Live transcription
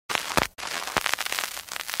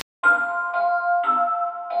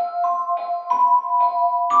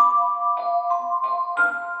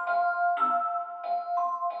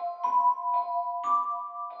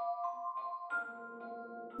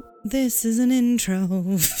This is an intro.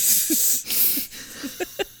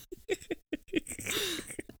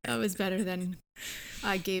 That was better than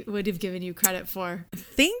I would have given you credit for.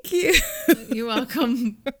 Thank you. You're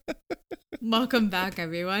welcome. Welcome back,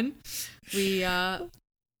 everyone. We're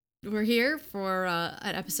here for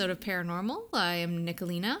an episode of Paranormal. I am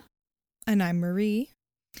Nicolina. And I'm Marie.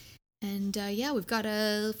 And we've got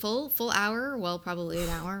a full hour, well, probably an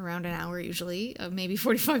hour, around an hour usually, maybe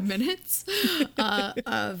 45 minutes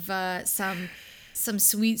of some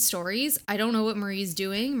sweet stories. I don't know what Marie's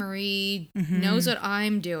doing. Marie knows what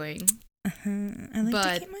I'm doing. I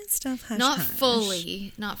like to keep my stuff hush not hush.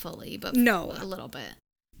 fully, but no, a little bit.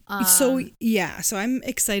 So I'm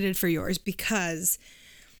excited for yours because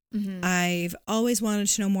I've always wanted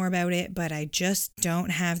to know more about it, but I just don't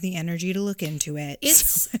have the energy to look into it.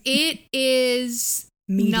 It is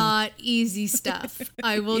meaty. Not easy stuff.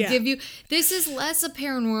 I will give you. This is less a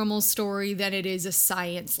paranormal story than it is a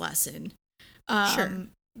science lesson. Sure.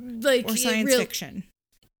 Or science fiction.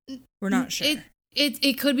 We're not sure.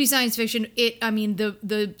 It could be science fiction.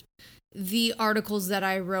 The articles that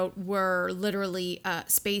I wrote were literally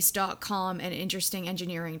space.com and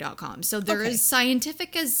interestingengineering.com. So they're as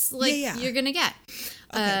scientific as you're going to get.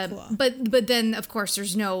 Okay, cool. But then of course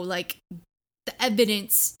there's no the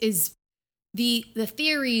evidence is the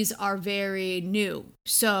theories are very new.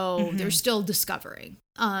 So they're still discovering.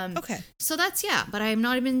 So that's, but I'm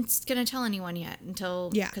not even going to tell anyone yet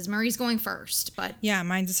until, because Marie's going first, but. Yeah,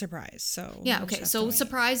 mine's a surprise, so. Yeah, okay, so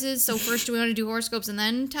surprises. So first do we want to do horoscopes and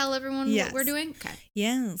then tell everyone what we're doing? Okay.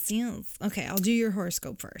 Yes. Okay, I'll do your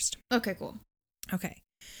horoscope first. Okay, cool. Okay,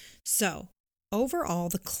 so overall,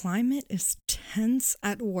 the climate is tense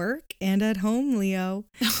at work and at home, Leo.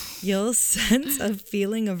 You'll sense a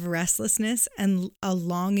feeling of restlessness and a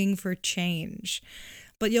longing for change.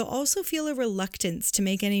 But you'll also feel a reluctance to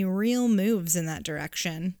make any real moves in that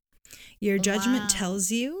direction. Your judgment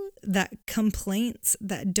tells you that complaints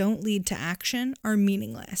that don't lead to action are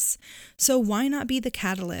meaningless. So why not be the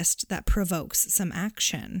catalyst that provokes some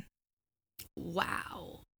action?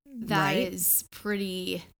 Wow. That is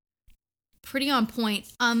pretty on point.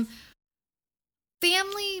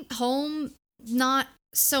 Family, home, not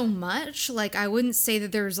so much. I wouldn't say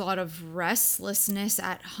that there's a lot of restlessness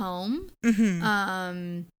at home.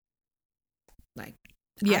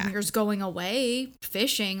 Amir's going away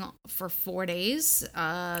fishing for 4 days.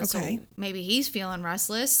 So maybe he's feeling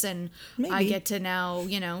restless, and I get to now,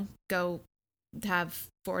 go have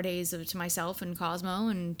 4 days to myself and Cosmo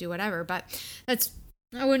and do whatever. But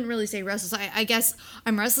I wouldn't really say restless. I guess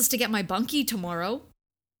I'm restless to get my bunkie tomorrow.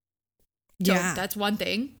 So that's one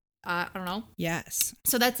thing. I don't know. Yes.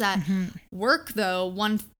 So that's that. Work, though,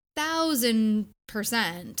 1,000%.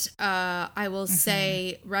 I will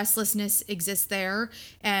say restlessness exists there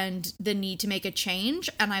and the need to make a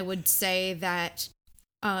change. And I would say that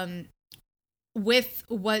with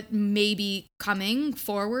what may be coming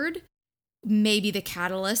forward, maybe the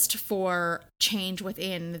catalyst for change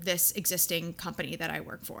within this existing company that I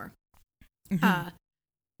work for.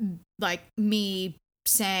 Me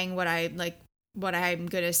saying what I'm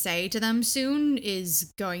going to say to them soon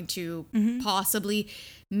is going to possibly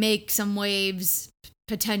make some waves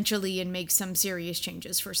potentially and make some serious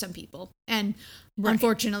changes for some people. And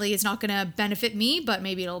unfortunately, it's not going to benefit me, but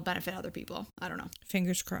maybe it'll benefit other people. I don't know.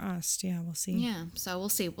 Fingers crossed. Yeah, we'll see. Yeah, so we'll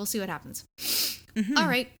see. We'll see what happens. All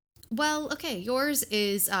right. Well, okay. Yours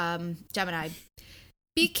is Gemini.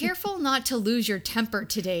 Be careful not to lose your temper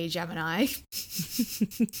today, Gemini.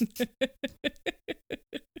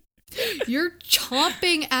 You're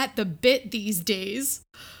chomping at the bit these days.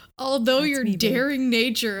 Although your daring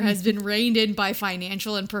nature has been reined in by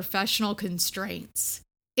financial and professional constraints.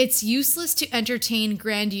 It's useless to entertain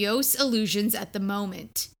grandiose illusions at the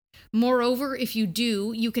moment. Moreover, if you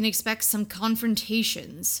do, you can expect some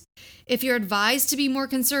confrontations. If you're advised to be more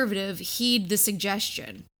conservative, heed the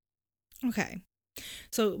suggestion. Okay.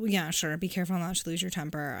 So, yeah, sure. Be careful not to lose your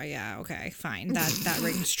temper. Yeah, okay, fine. That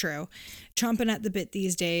rings true. Chomping at the bit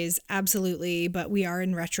these days, absolutely. But we are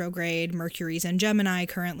in retrograde. Mercury's in Gemini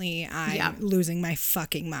currently. I'm losing my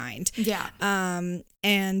fucking mind. Yeah.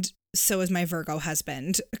 And so is my Virgo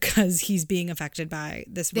husband because he's being affected by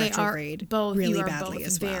this retrograde really badly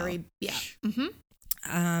as well.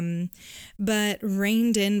 But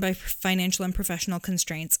reined in by financial and professional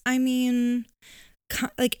constraints. I mean,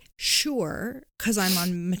 sure, because I'm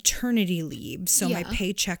on maternity leave, so my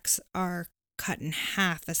paychecks are cut in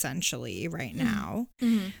half essentially right now.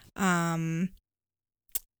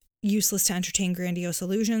 Useless to entertain grandiose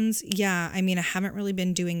illusions. Yeah, I mean, I haven't really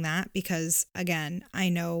been doing that because, again, I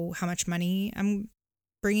know how much money I'm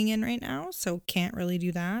bringing in right now, so can't really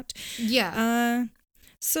do that. Yeah.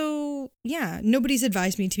 So, yeah, nobody's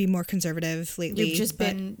advised me to be more conservative lately.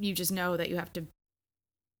 You just know that you have to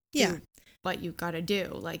do what you got to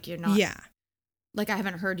do. Like, you're not. Yeah. Like, I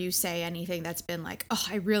haven't heard you say anything that's been like, oh,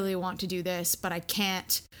 I really want to do this, but I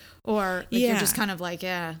can't. Or like, you're just kind of like,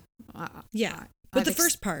 yeah. But the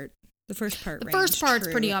first part part's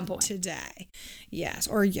pretty on point. Today. Yes.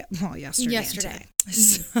 Or, yesterday.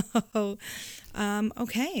 So,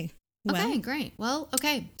 okay. Well, okay, great. Well,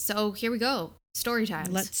 okay. So here we go. Story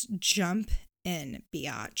time. Let's jump in,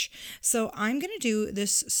 biatch. So I'm going to do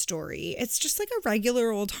this story. It's just like a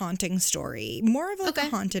regular old haunting story. More of like a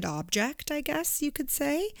haunted object, I guess you could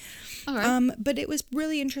say. Okay. But it was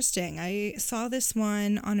really interesting. I saw this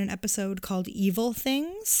one on an episode called Evil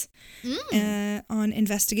Things on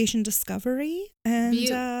Investigation Discovery.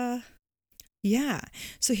 And yeah.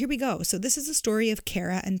 So here we go. So this is a story of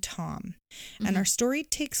Kara and Tom. And our story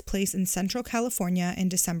takes place in Central California in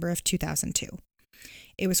December of 2002.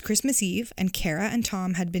 It was Christmas Eve, and Kara and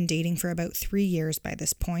Tom had been dating for about 3 years by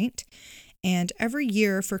this point. And every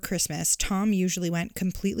year for Christmas, Tom usually went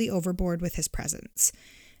completely overboard with his presents.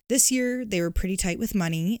 This year, they were pretty tight with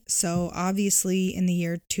money. So obviously, in the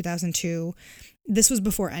year 2002, this was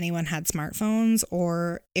before anyone had smartphones,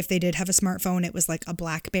 or if they did have a smartphone, it was like a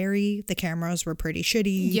BlackBerry. The cameras were pretty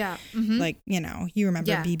shitty. Yeah. Like, you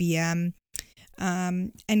remember BBM.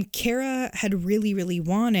 And Kara had really, really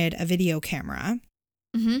wanted a video camera.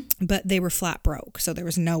 But they were flat broke, so there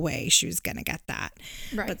was no way she was going to get that.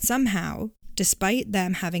 Right. But somehow, despite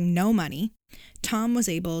them having no money, Tom was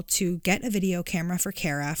able to get a video camera for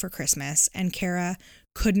Kara for Christmas, and Kara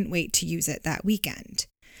couldn't wait to use it that weekend.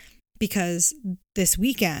 Because this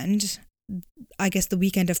weekend, I guess the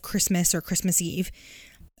weekend of Christmas or Christmas Eve,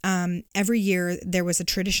 every year there was a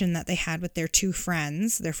tradition that they had with their two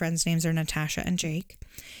friends. Their friends' names are Natasha and Jake.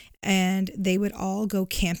 And they would all go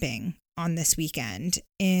camping on this weekend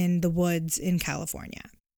in the woods in California.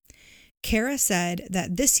 Kara said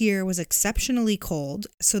that this year was exceptionally cold,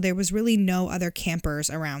 so there was really no other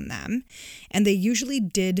campers around them, and they usually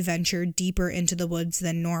did venture deeper into the woods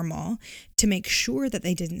than normal to make sure that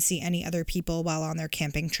they didn't see any other people while on their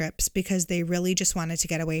camping trips, because they really just wanted to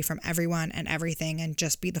get away from everyone and everything and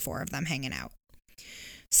just be the four of them hanging out.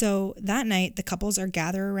 So that night, the couples are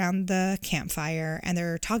gathered around the campfire, and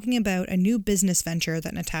they're talking about a new business venture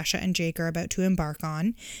that Natasha and Jake are about to embark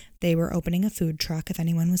on. They were opening a food truck, if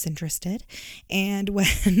anyone was interested. And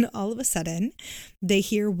when all of a sudden, they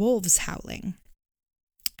hear wolves howling,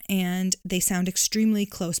 and they sound extremely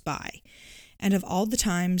close by. And of all the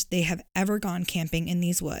times they have ever gone camping in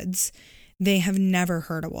these woods, they have never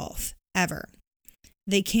heard a wolf, ever.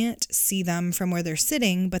 They can't see them from where they're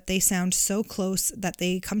sitting, but they sound so close that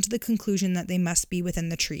they come to the conclusion that they must be within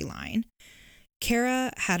the tree line.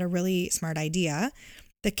 Kara had a really smart idea.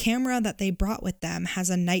 The camera that they brought with them has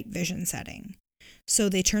a night vision setting. So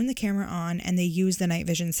they turn the camera on and they use the night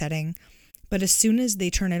vision setting, but as soon as they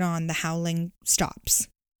turn it on, the howling stops.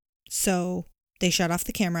 So they shut off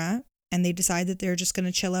the camera and they decide that they're just going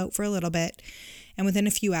to chill out for a little bit. And within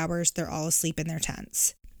a few hours, they're all asleep in their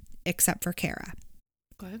tents, except for Kara.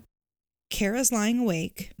 Kara's lying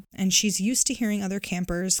awake, and she's used to hearing other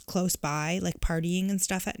campers close by, like partying and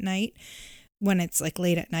stuff at night. When it's like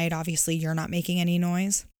late at night, obviously you're not making any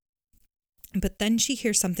noise. But then she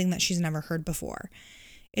hears something that she's never heard before.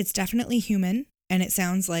 It's definitely human, and it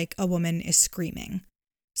sounds like a woman is screaming.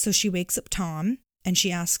 So she wakes up Tom, and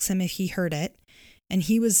she asks him if he heard it, and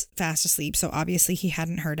he was fast asleep, so obviously he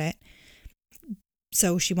hadn't heard it.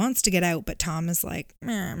 So she wants to get out, but Tom is like,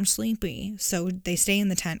 I'm sleepy. So they stay in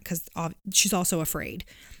the tent because she's also afraid.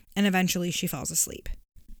 And eventually she falls asleep.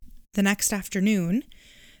 The next afternoon,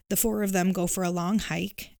 the four of them go for a long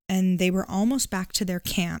hike, and they were almost back to their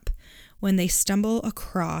camp when they stumble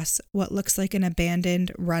across what looks like an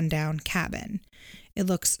abandoned, rundown cabin. It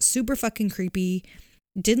looks super fucking creepy.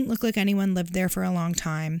 Didn't look like anyone lived there for a long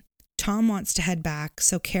time. Tom wants to head back,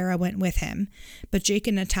 so Kara went with him, but Jake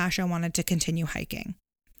and Natasha wanted to continue hiking.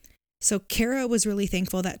 So Kara was really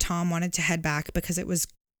thankful that Tom wanted to head back because it was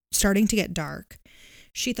starting to get dark.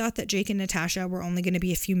 She thought that Jake and Natasha were only going to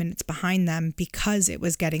be a few minutes behind them because it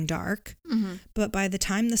was getting dark. But by the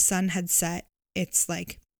time the sun had set, it's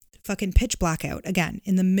like fucking pitch black out again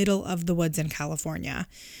in the middle of the woods in California.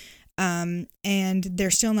 And they're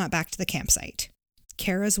still not back to the campsite.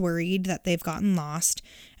 Kara's worried that they've gotten lost,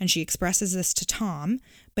 and she expresses this to Tom,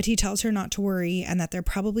 but he tells her not to worry and that they're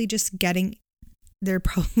probably just getting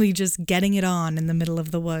it on in the middle of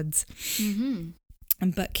the woods.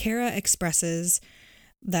 But Kara expresses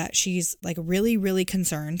that she's like really, really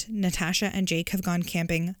concerned. Natasha and Jake have gone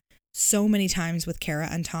camping so many times with Kara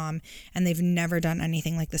and Tom, and they've never done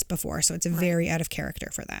anything like this before. So it's very out of character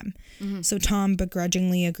for them. Mm-hmm. So Tom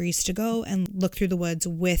begrudgingly agrees to go and look through the woods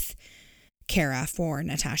with Kara for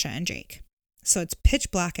Natasha and Jake. So it's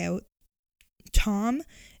pitch black out. Tom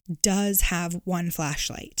does have one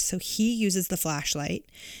flashlight. So he uses the flashlight.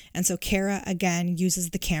 And so Kara again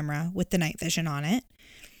uses the camera with the night vision on it.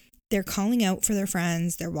 They're calling out for their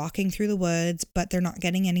friends. They're walking through the woods, but they're not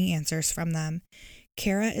getting any answers from them.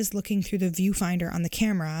 Kara is looking through the viewfinder on the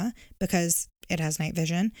camera because it has night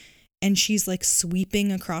vision, and she's like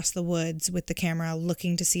sweeping across the woods with the camera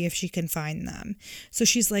looking to see if she can find them. So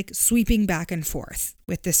she's like sweeping back and forth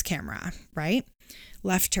with this camera, right?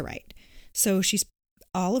 Left to right. So she's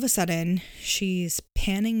all of a sudden she's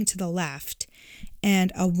panning to the left,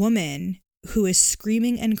 and a woman who is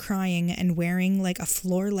screaming and crying and wearing like a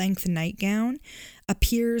floor-length nightgown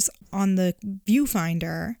appears on the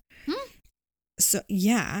viewfinder.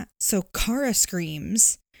 So Kara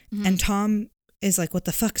screams, and Tom is like, what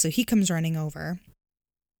the fuck? So he comes running over.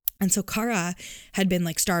 And so Kara had been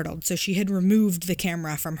like startled. So she had removed the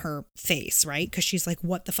camera from her face, right? Because she's like,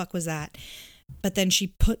 what the fuck was that? But then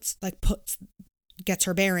she gets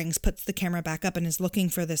her bearings, puts the camera back up and is looking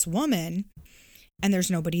for this woman, and there's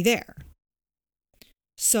nobody there.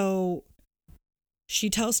 So she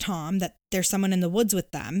tells Tom that there's someone in the woods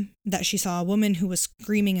with them, that she saw a woman who was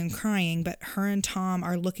screaming and crying, but her and Tom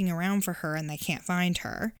are looking around for her and they can't find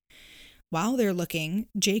her. While they're looking,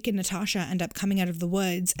 Jake and Natasha end up coming out of the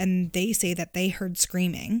woods, and they say that they heard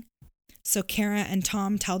screaming. So Kara and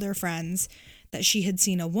Tom tell their friends that she had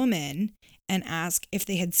seen a woman and ask if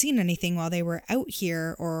they had seen anything while they were out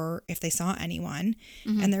here or if they saw anyone.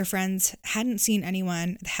 Mm-hmm. And their friends hadn't seen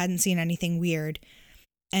anyone, hadn't seen anything weird.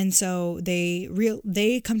 And so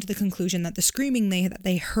they come to the conclusion that the screaming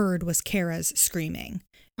they heard was Kara's screaming,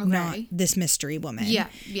 not this mystery woman. Yeah.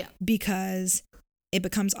 Because it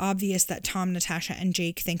becomes obvious that Tom, Natasha, and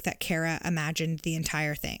Jake think that Kara imagined the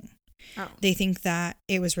entire thing. Oh. They think that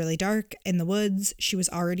it was really dark in the woods. She was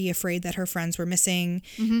already afraid that her friends were missing,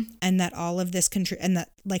 and that all of this and that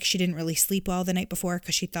like she didn't really sleep well the night before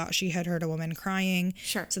because she thought she had heard a woman crying.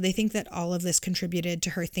 Sure. So they think that all of this contributed to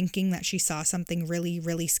her thinking that she saw something really,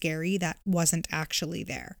 really scary that wasn't actually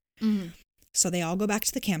there. Mm-hmm. So they all go back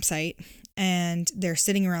to the campsite, and they're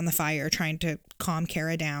sitting around the fire trying to calm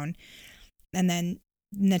Kara down. And then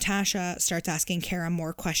Natasha starts asking Kara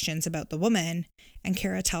more questions about the woman, and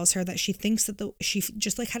Kara tells her that she thinks that she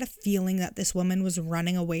just like had a feeling that this woman was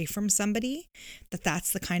running away from somebody,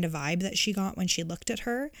 that's the kind of vibe that she got when she looked at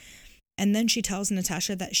her. And then she tells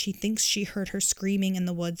Natasha that she thinks she heard her screaming in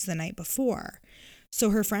the woods the night before.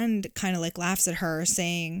 So her friend kind of like laughs at her,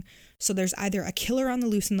 saying, so there's either a killer on the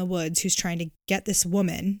loose in the woods who's trying to get this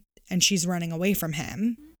woman and she's running away from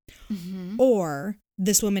him, or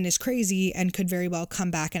this woman is crazy and could very well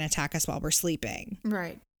come back and attack us while we're sleeping.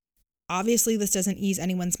 Right. Obviously, this doesn't ease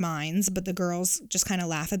anyone's minds, but the girls just kind of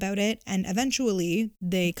laugh about it. And eventually,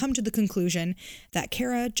 they come to the conclusion that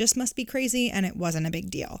Kara just must be crazy and it wasn't a big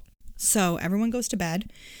deal. So everyone goes to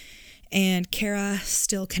bed, and Kara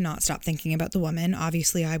still cannot stop thinking about the woman.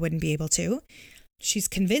 Obviously, I wouldn't be able to. She's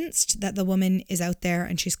convinced that the woman is out there,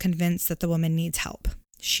 and she's convinced that the woman needs help.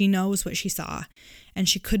 She knows what she saw, and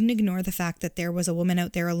she couldn't ignore the fact that there was a woman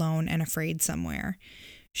out there alone and afraid somewhere.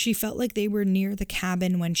 She felt like they were near the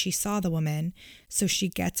cabin when she saw the woman, so she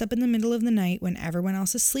gets up in the middle of the night when everyone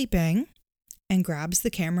else is sleeping and grabs the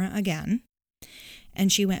camera again,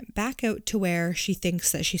 and she went back out to where she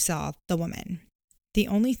thinks that she saw the woman. The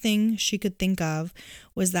only thing she could think of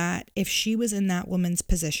was that if she was in that woman's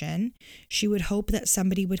position, she would hope that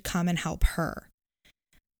somebody would come and help her.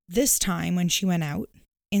 This time when she went out,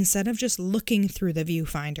 instead of just looking through the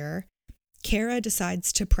viewfinder, Kara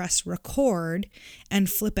decides to press record and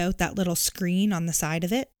flip out that little screen on the side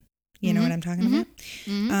of it. You know what I'm talking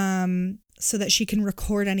about? So that she can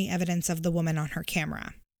record any evidence of the woman on her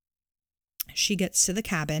camera. She gets to the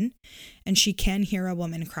cabin, and she can hear a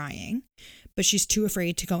woman crying, but she's too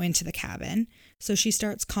afraid to go into the cabin. So she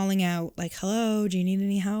starts calling out like, hello, do you need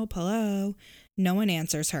any help? Hello. No one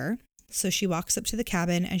answers her. So she walks up to the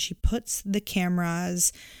cabin, and she puts the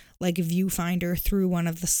camera's like viewfinder through one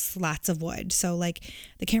of the slats of wood. So like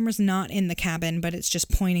the camera's not in the cabin, but it's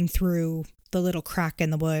just pointing through the little crack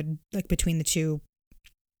in the wood, like between the two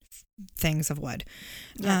things of wood.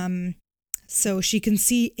 Yeah. So she can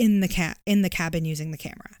see in the cabin using the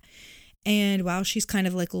camera. And while she's kind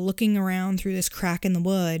of like looking around through this crack in the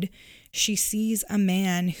wood, she sees a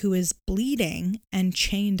man who is bleeding and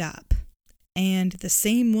chained up. And the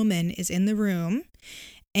same woman is in the room,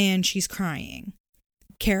 and she's crying.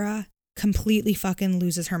 Kara completely fucking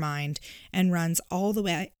loses her mind and runs all the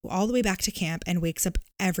way back to camp and wakes up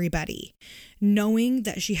everybody, knowing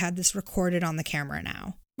that she had this recorded on the camera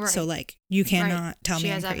now. Right. So like, you cannot tell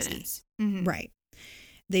me I'm crazy. Evidence. Mm-hmm. Right.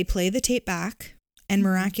 They play the tape back, and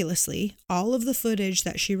miraculously, all of the footage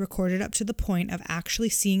that she recorded up to the point of actually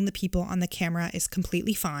seeing the people on the camera is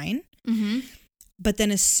completely fine. Mm-hmm. But then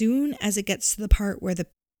as soon as it gets to the part where the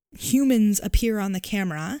humans appear on the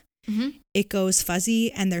camera, it goes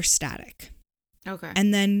fuzzy and they're static. Okay.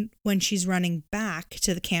 And then when she's running back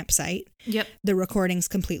to the campsite, the recording's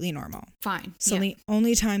completely normal. Fine. So the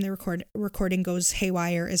only time the recording goes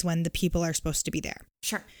haywire is when the people are supposed to be there.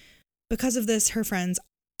 Sure. Because of this, her friends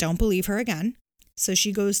don't believe her again. So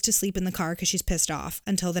she goes to sleep in the car because she's pissed off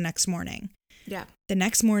until the next morning. Yeah. The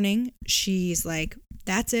next morning, she's like,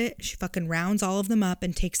 that's it. She fucking rounds all of them up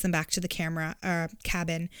and takes them back to the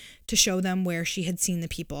cabin to show them where she had seen the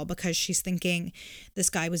people, because she's thinking this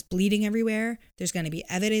guy was bleeding everywhere. There's going to be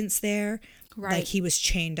evidence there. Right. Like he was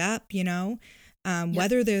chained up, you know,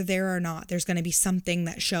 whether they're there or not, there's going to be something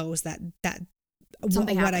that shows that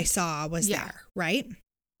what I saw was there. Right.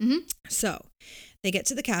 Mm-hmm. So they get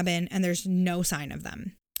to the cabin and there's no sign of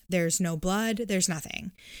them. There's no blood. There's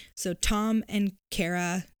nothing. So Tom and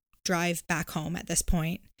Kara drive back home at this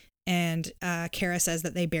point, and Kara says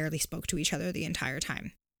that they barely spoke to each other the entire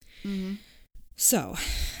time. Mm-hmm. So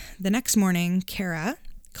the next morning, Kara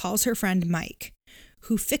calls her friend Mike,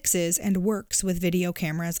 who fixes and works with video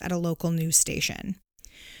cameras at a local news station.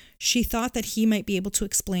 She thought that he might be able to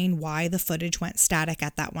explain why the footage went static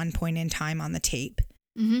at that one point in time on the tape,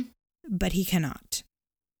 but he cannot.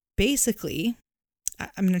 Basically,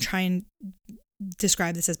 I'm going to try and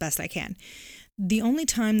describe this as best I can. The only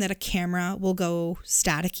time that a camera will go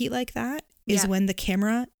staticky like that is when the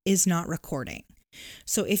camera is not recording.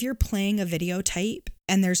 So if you're playing a videotape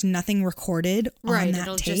and there's nothing recorded on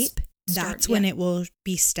that tape, that's when it will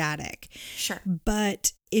be static. Sure.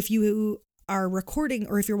 But if you are recording,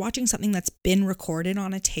 or if you're watching something that's been recorded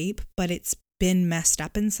on a tape, but it's been messed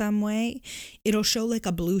up in some way, it'll show like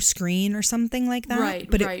a blue screen or something like that. Right.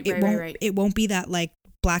 But it won't be that like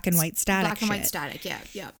black and white static. Black and white static.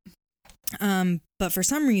 Yeah. But for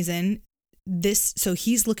some reason,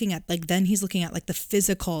 he's looking at like the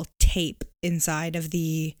physical tape inside of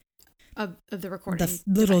the recording, the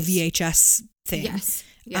little VHS thing. Yes.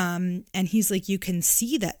 Yeah. And he's like, you can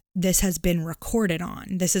see that this has been recorded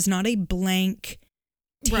on. This is not a blank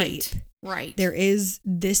tape. Right. There is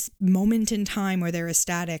this moment in time where there is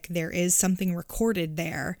static. There is something recorded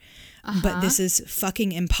there, but this is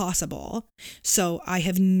fucking impossible. So I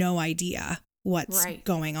have no idea what's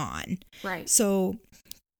going on. Right. So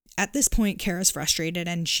at this point, Kara's frustrated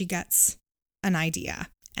and she gets an idea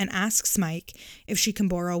and asks Mike if she can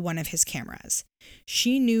borrow one of his cameras.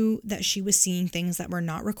 She knew that she was seeing things that were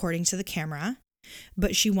not recording to the camera,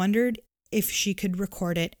 but she wondered if she could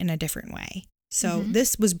record it in a different way. So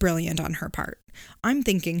this was brilliant on her part. I'm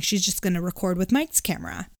thinking she's just going to record with Mike's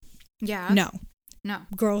camera. Yeah. No.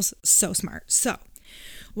 Girl's so smart. So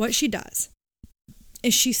what she does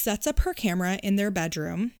is she sets up her camera in their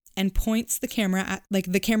bedroom and points the camera at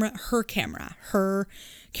her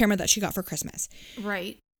camera that she got for Christmas.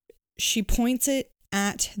 Right. She points it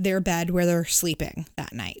at their bed where they're sleeping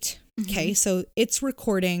that night. Okay. So it's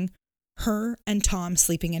recording her and Tom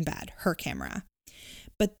sleeping in bed, her camera.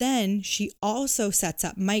 But then she also sets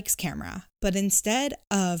up Mike's camera, but instead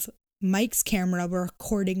of Mike's camera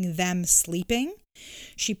recording them sleeping,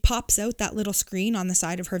 she pops out that little screen on the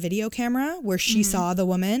side of her video camera where she saw the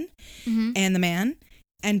woman and the man,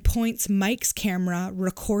 and points Mike's camera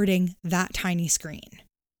recording that tiny screen.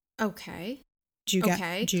 Okay. Do you get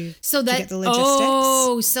the logistics?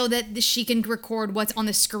 Oh, so that she can record what's on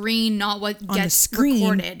the screen, not what gets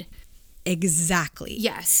recorded. Exactly.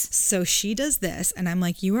 Yes. So she does this, and I'm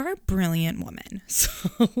like, you are a brilliant woman.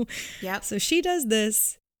 So she does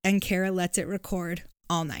this, and Kara lets it record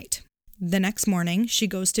all night. The next morning, she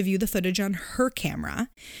goes to view the footage on her camera,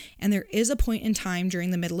 and there is a point in time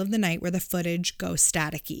during the middle of the night where the footage goes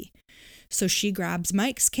staticky. So she grabs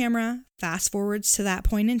Mike's camera, fast forwards to that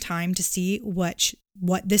point in time to see what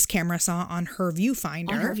this camera saw on her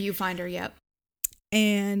viewfinder. Yep.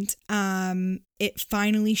 And it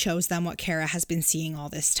finally shows them what Kara has been seeing all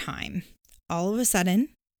this time. All of a sudden,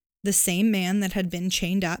 the same man that had been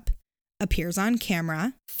chained up appears on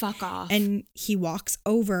camera. Fuck off. And he walks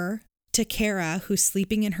over to Kara, who's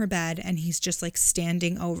sleeping in her bed, and he's just like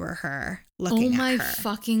standing over her, looking at her. Oh my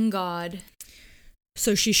fucking God.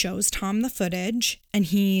 So she shows Tom the footage, and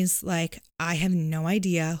he's like, I have no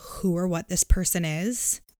idea who or what this person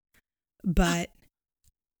is, but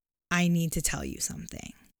I need to tell you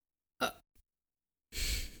something.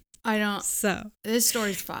 I don't. So this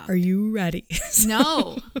story's fucked. Are you ready?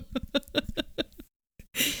 No.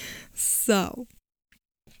 So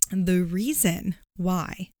the reason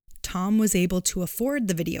why Tom was able to afford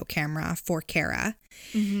the video camera for Kara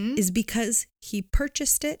is because he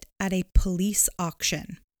purchased it at a police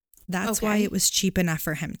auction. That's why it was cheap enough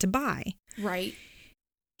for him to buy. Right.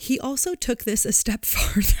 He also took this a step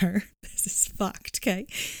farther. This is fucked, okay?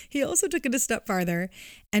 He also took it a step farther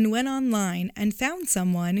and went online and found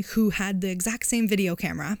someone who had the exact same video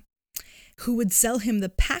camera, who would sell him the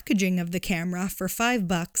packaging of the camera for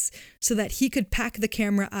 $5 so that he could pack the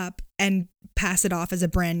camera up and pass it off as a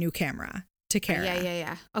brand new camera to Kara.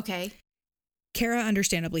 Yeah. Okay. Kara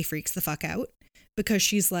understandably freaks the fuck out because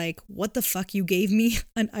she's like, what the fuck? You gave me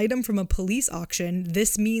an item from a police auction.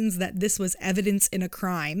 This means that this was evidence in a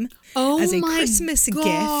crime as a Christmas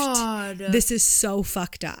gift. This is so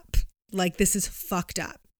fucked up. Like, this is fucked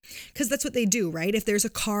up. Because that's what they do, right? If there's a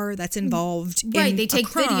car that's involved in they take a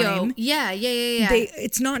crime, video. Yeah.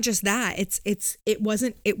 It's not just that. It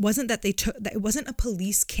wasn't that they took. It wasn't a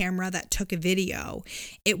police camera that took a video.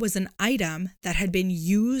 It was an item that had been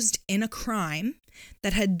used in a crime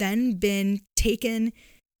that had then been taken,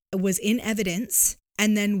 was in evidence.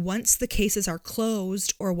 And then once the cases are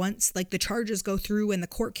closed, or once like the charges go through and the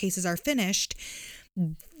court cases are finished,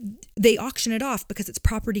 they auction it off because it's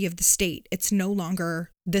property of the state. It's no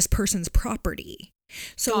longer this person's property.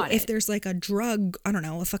 So if there's like a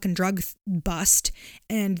fucking drug bust,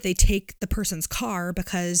 and they take the person's car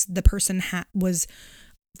because the person was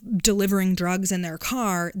delivering drugs in their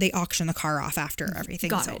car, they auction the car off after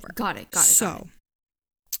everything's over. Got it.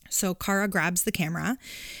 So Kara grabs the camera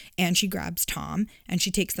and she grabs Tom and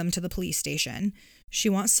she takes them to the police station. She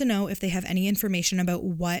wants to know if they have any information about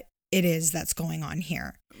what it is that's going on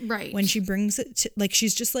here. Right. When she brings it to, like,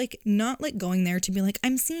 she's just like, not like going there to be like,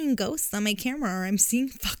 I'm seeing ghosts on my camera or I'm seeing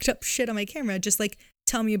fucked up shit on my camera. Just like,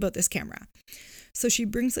 tell me about this camera. So she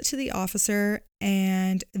brings it to the officer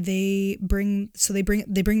and they bring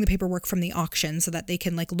the paperwork from the auction so that they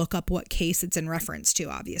can like look up what case it's in reference to,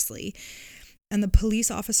 obviously. And the police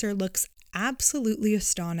officer looks absolutely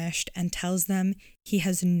astonished and tells them he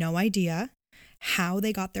has no idea how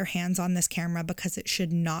they got their hands on this camera because it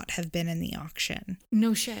should not have been in the auction.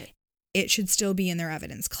 No shit. It should still be in their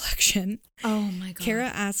evidence collection. Oh my God. Kara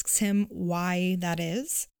asks him why that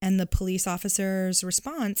is, and the police officer's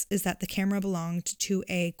response is that the camera belonged to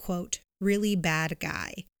a, quote, really bad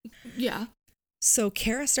guy. Yeah. So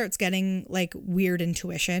Kara starts getting like weird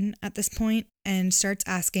intuition at this point and starts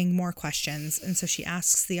asking more questions. And so she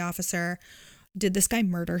asks the officer, did this guy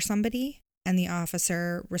murder somebody? And the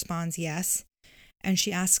officer responds, yes. And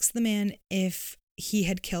she asks the man if he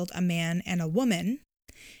had killed a man and a woman.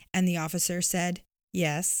 And the officer said,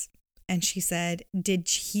 yes. And she said, did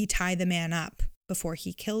he tie the man up before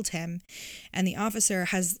he killed him? And the officer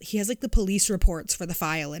has like the police reports for the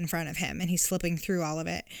file in front of him, and he's flipping through all of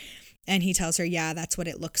it. And he tells her, yeah, that's what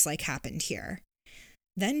it looks like happened here.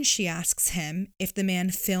 Then she asks him if the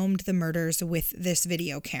man filmed the murders with this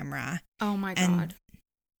video camera. Oh my God.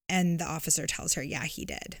 And the officer tells her, yeah, he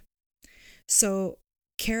did. So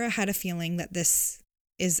Kara had a feeling that this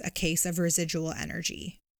is a case of residual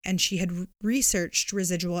energy, and she had researched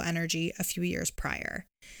residual energy a few years prior.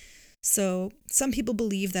 So some people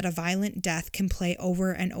believe that a violent death can play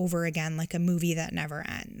over and over again like a movie that never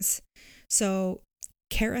ends. So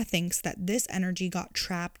Kara thinks that this energy got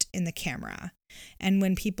trapped in the camera, and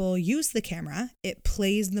when people use the camera, it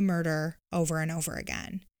plays the murder over and over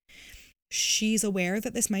again. She's aware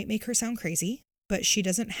that this might make her sound crazy, but she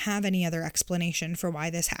doesn't have any other explanation for why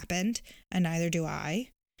this happened, and neither do I.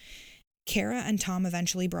 Kara and Tom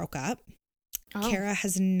eventually broke up. Oh. Kara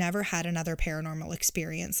has never had another paranormal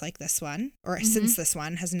experience like this one, or since this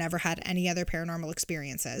one, has never had any other paranormal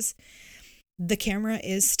experiences. The camera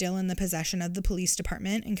is still in the possession of the police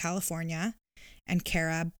department in California, and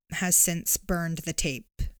Kara has since burned the tape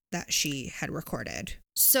that she had recorded.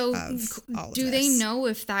 So do they know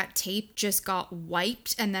if that tape just got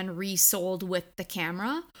wiped and then resold with the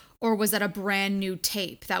camera? Or was that a brand new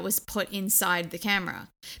tape that was put inside the camera?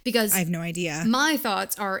 Because I have no idea. My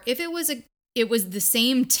thoughts are, if it was the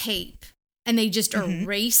same tape and they just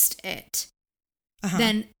erased it,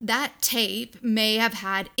 then that tape may have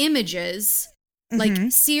had images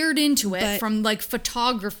like seared into it from like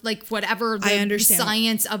photography, like whatever the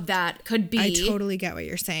science of that could be. I totally get what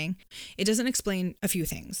you're saying. It doesn't explain a few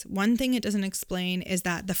things. One thing it doesn't explain is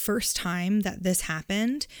that the first time that this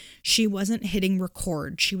happened, she wasn't hitting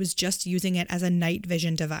record. She was just using it as a night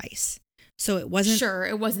vision device. So it wasn't... Sure,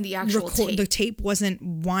 it wasn't the actual tape. The tape wasn't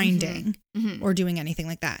winding or doing anything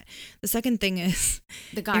like that. The second thing is...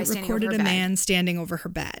 The guy standing over her bed. It recorded a man standing over her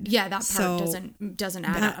bed. Yeah, that part doesn't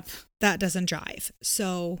add up. That doesn't jive.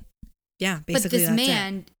 So, yeah, basically But this that's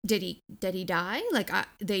man, it. did he die? Like,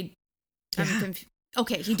 Yeah.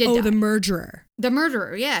 Okay, he did die. Oh, the murderer. The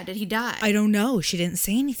murderer, yeah. Did he die? I don't know. She didn't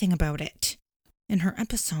say anything about it in her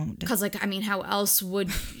episode. Because, like, I mean, how else would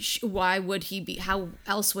he be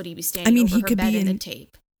standing over her bed in the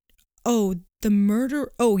tape? Oh, the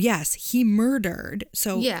murder. Oh, yes, he murdered.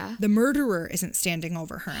 So yeah. The murderer isn't standing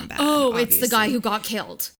over her in bed. Oh, obviously. It's the guy who got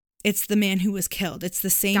killed. It's the man who was killed. It's the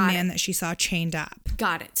same man that she saw chained up.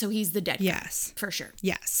 Got it. So he's the dead guy. Yes. For sure.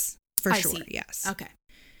 Yes. For sure. See. Yes. Okay.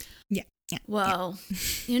 Yeah. Well,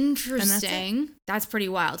 interesting. That's pretty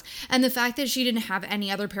wild. And the fact that she didn't have any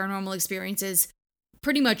other paranormal experiences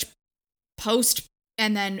pretty much post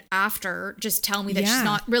and then after just tell me that she's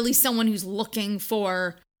not really someone who's looking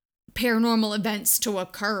for paranormal events to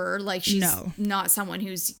occur. Like she's not someone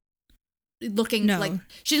who's looking like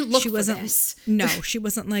she didn't look for this. No, she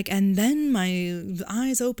wasn't like, and then my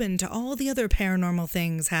eyes opened to all the other paranormal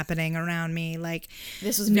things happening around me. Like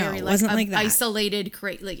this was very wasn't like that. Isolated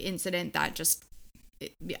incident that just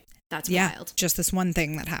that's wild. Just this one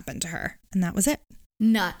thing that happened to her, and that was it.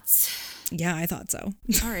 Nuts. Yeah, I thought so.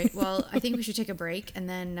 All right. Well, I think we should take a break and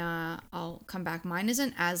then I'll come back. Mine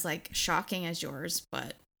isn't as like shocking as yours,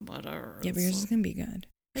 but whatever. Yeah, but yours is gonna be good.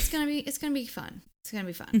 It's gonna be fun. It's gonna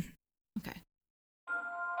be fun. Okay.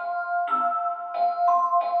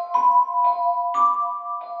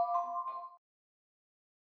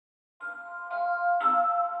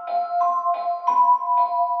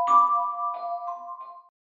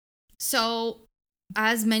 So,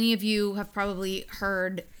 as many of you have probably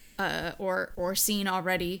heard or seen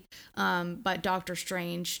already, but Doctor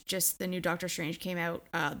Strange, just the new Doctor Strange came out,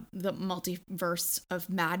 the Multiverse of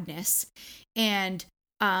Madness, and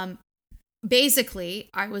basically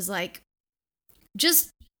I was like,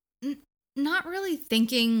 just not really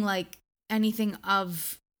thinking like anything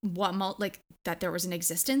of what that there was an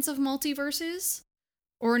existence of multiverses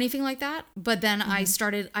or anything like that. But then I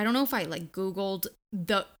started, I don't know if I like Googled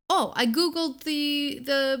I Googled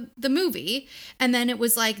the movie, and then it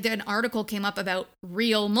was like an article came up about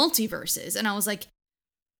real multiverses, and I was like,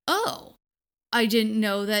 oh, I didn't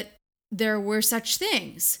know that there were such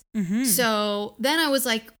things. So then I was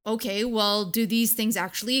like, okay, well, do these things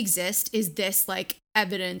actually exist? Is this like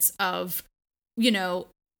evidence of,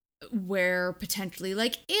 where potentially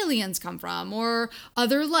like aliens come from or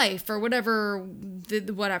other life or whatever.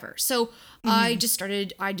 So I just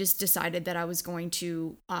decided that I was going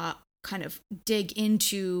to kind of dig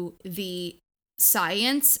into the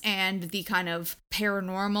science and the kind of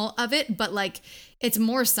paranormal of it, but like it's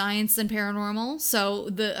more science than paranormal.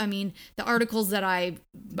 So the articles that I've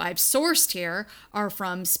sourced here are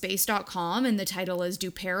from space.com, and the title is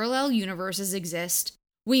 "Do Parallel Universes Exist?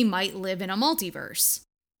 We Might Live in a Multiverse."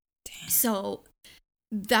 Damn. So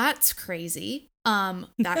that's crazy.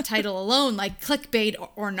 That title alone, like clickbait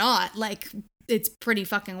or not, like it's pretty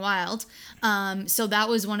fucking wild. So that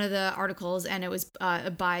was one of the articles, and it was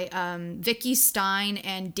by Vicky Stein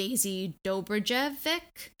and Daisy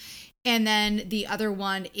Dobrojevic. And then the other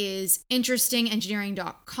one is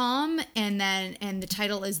interestingengineering.com, and the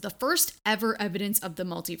title is "The First Ever Evidence of the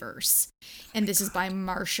Multiverse." And this is by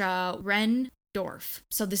Marcia Rendorf.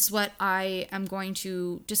 So this is what I am going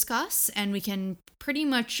to discuss, and we can pretty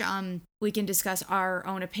much we can discuss our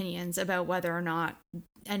own opinions about whether or not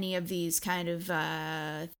any of these kind of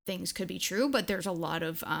things could be true. But there's a lot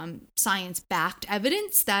of science-backed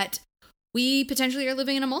evidence that we potentially are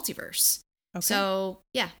living in a multiverse. Okay. So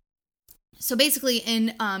yeah. So basically,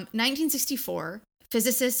 in 1964,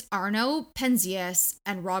 physicists Arno Penzias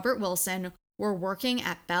and Robert Wilson were working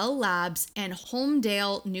at Bell Labs in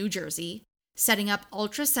Holmdel, New Jersey, setting up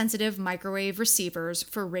ultra-sensitive microwave receivers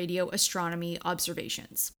for radio astronomy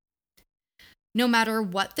observations. No matter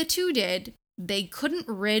what the two did, they couldn't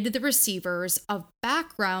rid the receivers of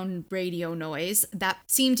background radio noise that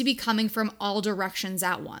seemed to be coming from all directions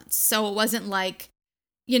at once. So it wasn't like,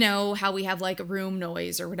 how we have like room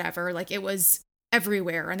noise or whatever. Like it was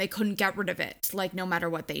everywhere and they couldn't get rid of it, like no matter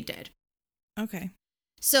what they did. Okay.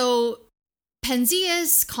 So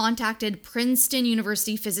Penzias contacted Princeton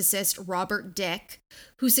University physicist Robert Dick,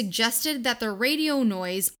 who suggested that the radio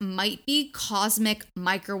noise might be cosmic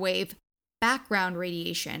microwave background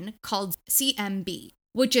radiation called CMB,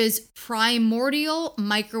 which is primordial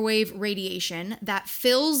microwave radiation that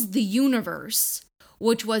fills the universe,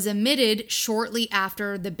 which was emitted shortly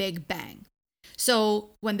after the Big Bang. So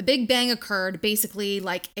when the Big Bang occurred, basically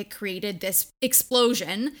like it created this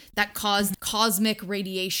explosion that caused cosmic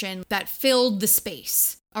radiation that filled the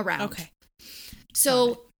space around. Okay.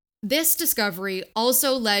 So this discovery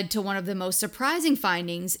also led to one of the most surprising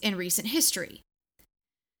findings in recent history.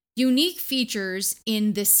 Unique features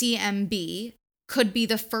in the CMB could be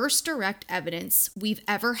the first direct evidence we've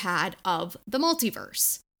ever had of the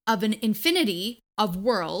multiverse, of an infinity of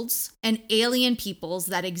worlds and alien peoples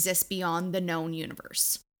that exist beyond the known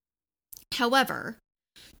universe. However,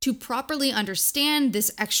 to properly understand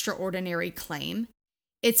this extraordinary claim,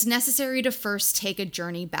 it's necessary to first take a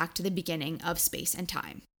journey back to the beginning of space and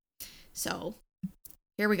time. So,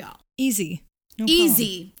 here we go. Easy. No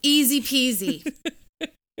easy. Easy peasy.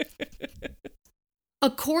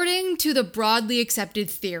 According to the broadly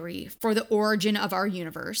accepted theory for the origin of our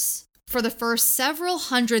universe, for the first several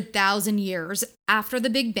 100,000 years after the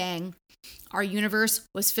Big Bang, our universe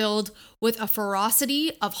was filled with a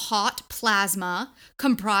ferocity of hot plasma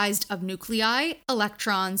comprised of nuclei,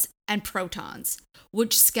 electrons, and protons,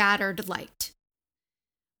 which scattered light.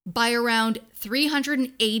 By around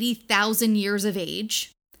 380,000 years of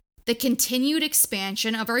age, the continued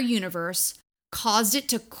expansion of our universe caused it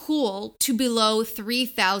to cool to below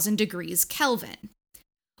 3,000 degrees Kelvin,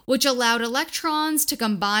 which allowed electrons to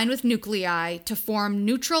combine with nuclei to form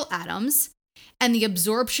neutral atoms, and the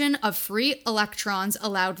absorption of free electrons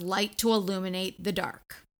allowed light to illuminate the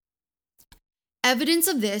dark. Evidence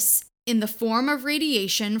of this in the form of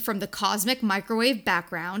radiation from the cosmic microwave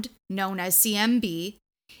background, known as CMB,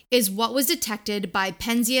 is what was detected by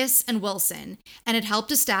Penzias and Wilson, and it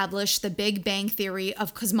helped establish the Big Bang theory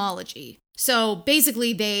of cosmology. So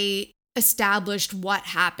basically, they established what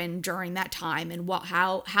happened during that time and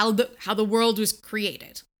how the world was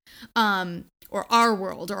created, or our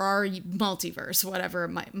world, or our multiverse, whatever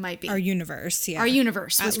it might be. Our universe, yeah. Our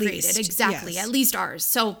universe was created, exactly. Yes. At least ours.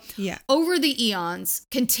 So yeah. Over the eons,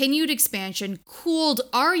 continued expansion cooled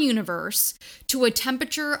our universe to a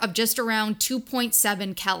temperature of just around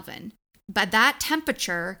 2.7 Kelvin. But that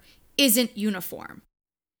temperature isn't uniform.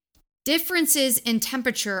 Differences in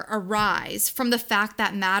temperature arise from the fact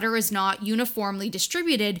that matter is not uniformly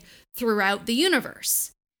distributed throughout the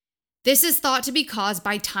universe. This is thought to be caused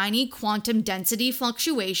by tiny quantum density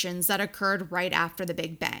fluctuations that occurred right after the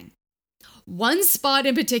Big Bang. One spot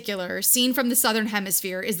in particular, seen from the southern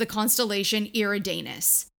hemisphere, is the constellation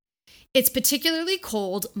Eridanus. It's particularly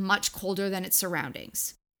cold, much colder than its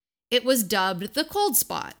surroundings. It was dubbed the cold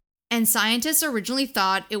spot, and scientists originally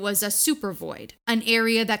thought it was a supervoid, an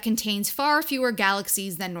area that contains far fewer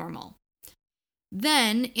galaxies than normal.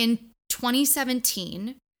 Then, in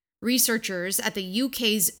 2017, researchers at the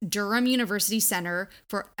UK's Durham University Centre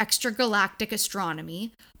for Extragalactic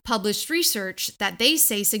Astronomy published research that they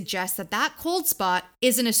say suggests that cold spot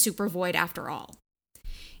isn't a supervoid after all.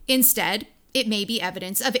 Instead, it may be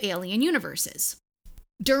evidence of alien universes.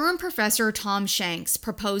 Durham professor Tom Shanks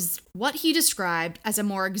proposed what he described as a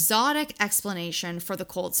more exotic explanation for the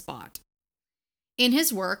cold spot. In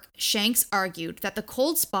his work, Shanks argued that the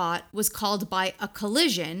cold spot was caused by a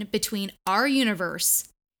collision between our universe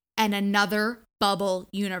and another bubble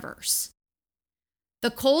universe.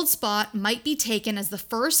 The cold spot might be taken as the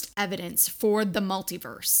first evidence for the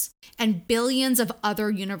multiverse, and billions of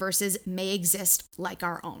other universes may exist like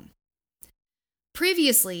our own.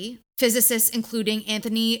 Previously, physicists including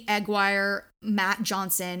Anthony Aguirre, Matt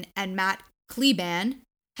Johnson, and Matt Kleban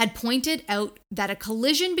had pointed out that a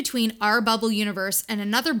collision between our bubble universe and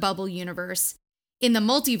another bubble universe in the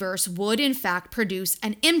multiverse would in fact produce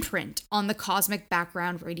an imprint on the cosmic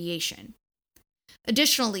background radiation.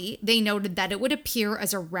 Additionally, they noted that it would appear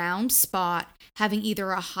as a round spot having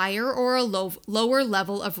either a higher or a lower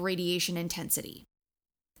level of radiation intensity.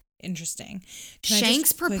 Interesting.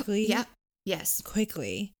 Shanks quickly. Yeah. Yes.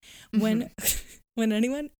 Quickly. When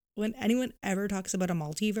anyone ever talks about a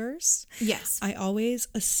multiverse, yes, I always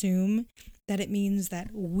assume that it means that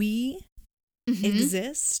we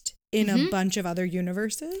exist in a bunch of other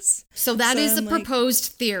universes. So that is the proposed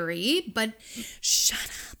theory, but shut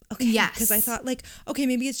up. Okay. Yes. Because I thought okay,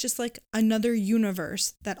 maybe it's just another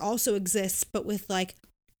universe that also exists, but with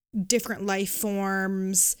different life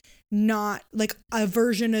forms, not a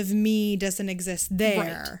version of me doesn't exist there.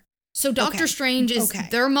 Right. So Doctor Strange is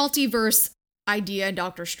their multiverse idea in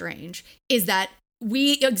Doctor Strange is that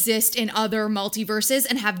we exist in other multiverses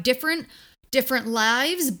and have different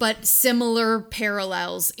lives, but similar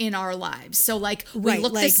parallels in our lives. So we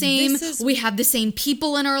look the same, we have the same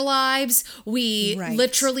people in our lives, we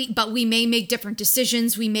literally, but we may make different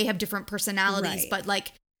decisions, we may have different personalities, but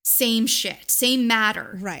same shit, same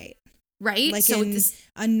matter. Right. Right? So in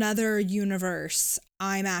another universe,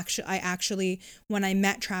 I actually, when I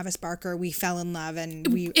met Travis Barker, we fell in love and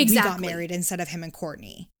we got married instead of him and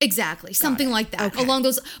Courtney. Exactly. Something like that. Okay. Along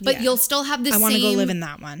those, but you'll still have the same. I want to go live in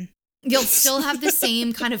that one. You'll still have the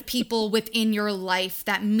same kind of people within your life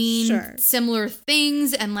that mean similar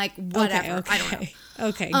things and like whatever. Okay. I don't know.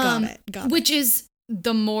 Okay. Got it. Which is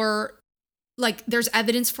the more, like, there's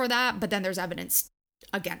evidence for that, but then there's evidence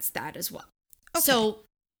against that as well. Okay. So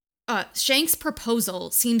Shank's proposal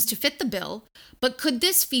seems to fit the bill, but could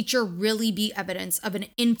this feature really be evidence of an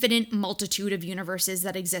infinite multitude of universes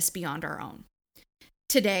that exist beyond our own?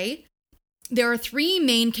 Today, there are three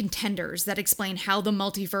main contenders that explain how the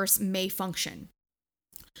multiverse may function.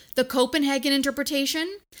 The Copenhagen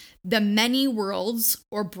interpretation, the many worlds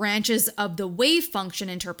or branches of the wave function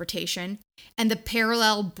interpretation, and the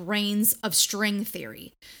parallel branes of string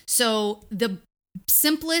theory. So the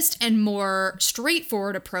simplest and more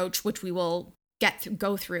straightforward approach, which we will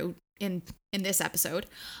go through in this episode,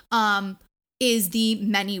 is the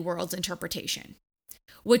many worlds interpretation,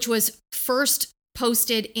 which was first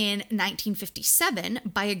posted in 1957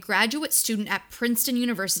 by a graduate student at Princeton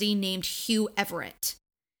University named Hugh Everett.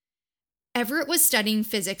 Everett was studying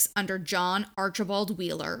physics under John Archibald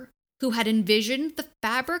Wheeler, who had envisioned the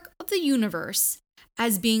fabric of the universe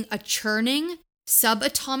as being a churning,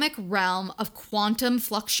 subatomic realm of quantum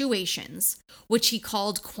fluctuations, which he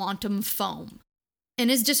called quantum foam. In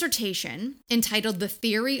his dissertation, entitled The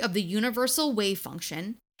Theory of the Universal Wave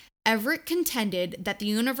Function, Everett contended that the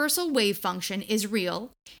universal wave function is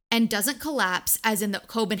real and doesn't collapse as in the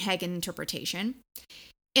Copenhagen interpretation.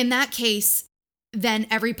 In that case, then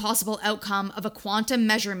every possible outcome of a quantum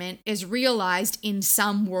measurement is realized in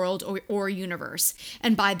some world or universe.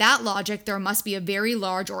 And by that logic, there must be a very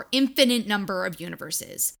large or infinite number of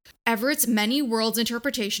universes. Everett's many worlds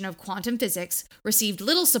interpretation of quantum physics received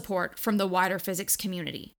little support from the wider physics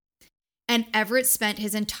community. And Everett spent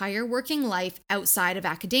his entire working life outside of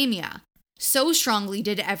academia. So strongly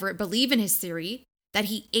did Everett believe in his theory that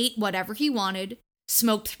he ate whatever he wanted,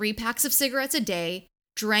 smoked 3 packs of cigarettes a day,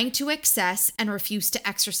 drank to excess, and refused to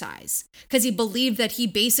exercise, because he believed that he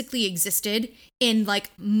basically existed in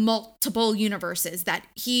like multiple universes, that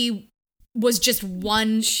he was just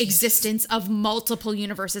one existence of multiple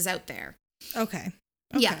universes out there. Okay.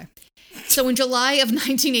 Yeah. So in July of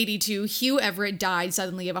 1982, Hugh Everett died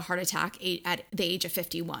suddenly of a heart attack at the age of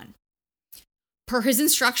 51. Per his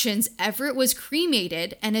instructions, Everett was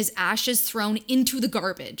cremated and his ashes thrown into the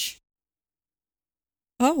garbage.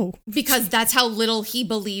 Oh. Because that's how little he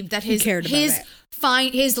believed that his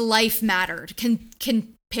life mattered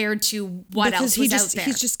compared to what else was out there.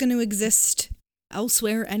 He's just going to exist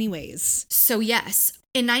elsewhere anyways. So yes,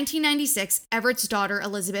 in 1996, Everett's daughter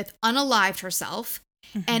Elizabeth unalived herself.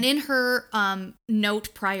 Mm-hmm. And in her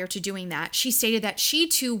note prior to doing that, she stated that she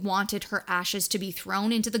too wanted her ashes to be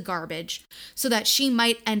thrown into the garbage so that she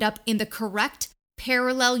might end up in the correct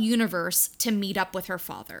parallel universe to meet up with her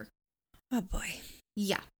father. Oh boy.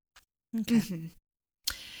 Yeah. Okay. Mm-hmm.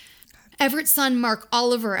 Everett's son, Mark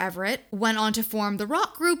Oliver Everett, went on to form the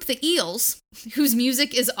rock group The Eels, whose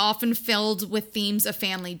music is often filled with themes of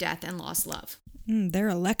family death and lost love. They're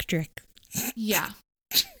electric. Yeah.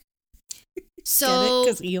 So,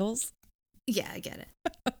 get it? 'Cause eels? Yeah, I get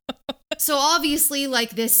it. So obviously,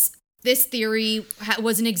 like this theory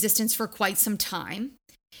was in existence for quite some time.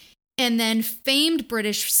 And then famed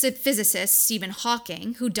British physicist Stephen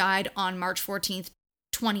Hawking, who died on March 14th,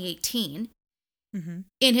 2018,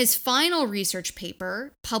 in his final research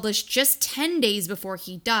paper, published just 10 days before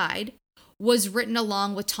he died, was written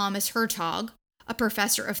along with Thomas Hertog, a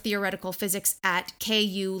professor of theoretical physics at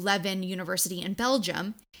KU Leuven University in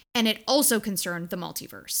Belgium, and it also concerned the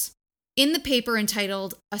multiverse. In the paper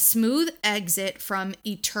entitled A Smooth Exit from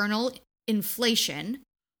Eternal Inflation,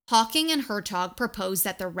 Hawking and Hertog proposed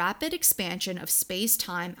that the rapid expansion of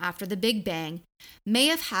space-time after the Big Bang may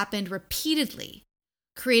have happened repeatedly,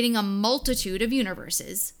 creating a multitude of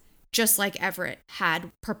universes, just like Everett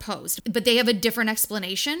had proposed. But they have a different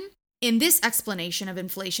explanation. In this explanation of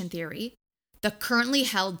inflation theory, the currently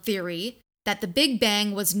held theory that the Big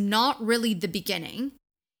Bang was not really the beginning,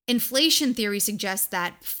 inflation theory suggests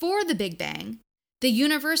that before the Big Bang, the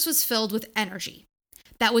universe was filled with energy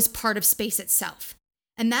that was part of space itself.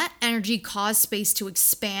 And that energy caused space to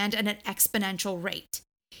expand at an exponential rate.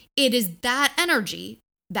 It is that energy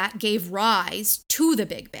that gave rise to the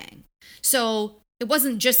Big Bang. So it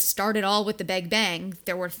wasn't just started all with the Big Bang.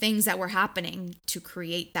 There were things that were happening to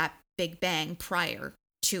create that Big Bang prior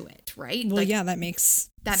to it, right? Well, yeah, that makes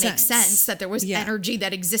sense. That there was energy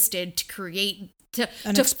that existed to create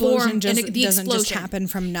an to explosion. Form doesn't explosion. Just happen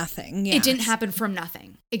from nothing. Yeah. It didn't happen from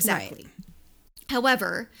nothing. Exactly. Right.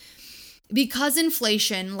 However, Because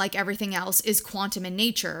inflation, like everything else, is quantum in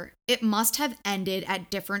nature, it must have ended at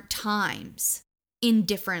different times in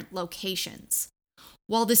different locations,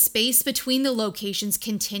 while the space between the locations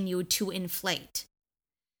continued to inflate.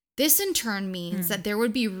 This in turn means that there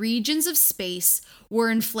would be regions of space where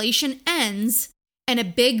inflation ends and a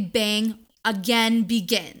Big Bang again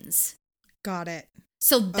begins. Got it.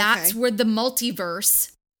 So that's where the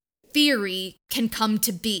multiverse theory can come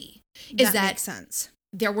to be. That makes sense.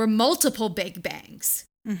 There were multiple Big Bangs.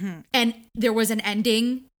 And there was an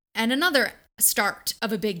ending and another start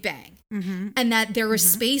of a Big Bang. And that there was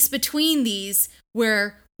space between these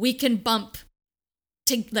where we can bump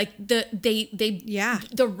to like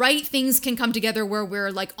the right things can come together where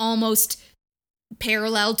we're like almost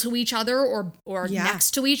parallel to each other or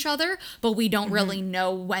next to each other, but we don't really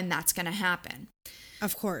know when that's going to happen.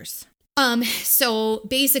 Of course. So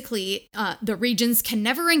basically, the regions can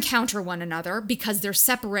never encounter one another because they're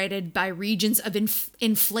separated by regions of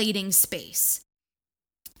inflating space.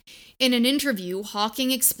 In an interview, Hawking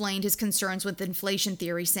explained his concerns with inflation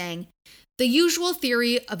theory, saying, "The usual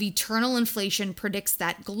theory of eternal inflation predicts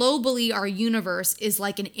that globally our universe is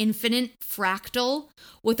like an infinite fractal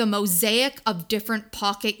with a mosaic of different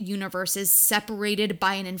pocket universes separated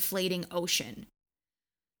by an inflating ocean.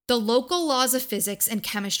 The local laws of physics and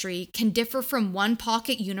chemistry can differ from one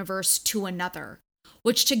pocket universe to another,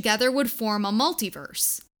 which together would form a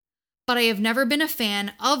multiverse. But I have never been a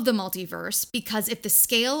fan of the multiverse because if the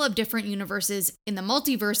scale of different universes in the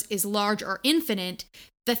multiverse is large or infinite,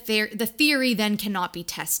 the theory then cannot be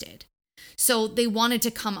tested." So they wanted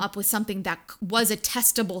to come up with something that was a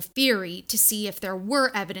testable theory to see if there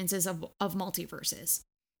were evidences of multiverses.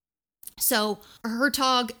 So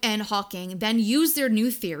Hertog and Hawking then used their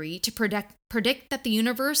new theory to predict that the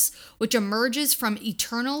universe, which emerges from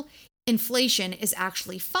eternal inflation, is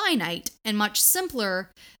actually finite and much simpler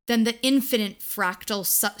than the infinite fractal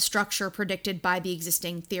structure predicted by the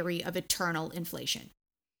existing theory of eternal inflation.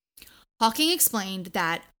 Hawking explained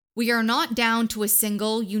that we are not down to a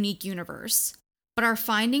single unique universe, but our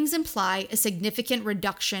findings imply a significant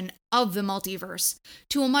reduction of the multiverse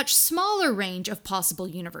to a much smaller range of possible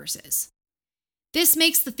universes. This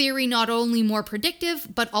makes the theory not only more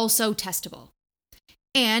predictive, but also testable.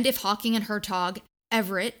 And if Hawking and Hertog,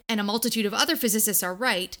 Everett, and a multitude of other physicists are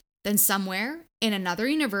right, then somewhere in another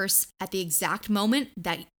universe, at the exact moment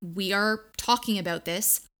that we are talking about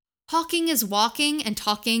this, Hawking is walking and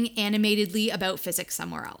talking animatedly about physics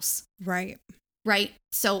somewhere else. Right.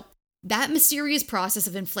 So that mysterious process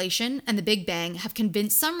of inflation and the Big Bang have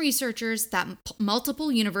convinced some researchers that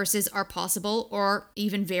multiple universes are possible or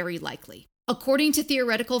even very likely. According to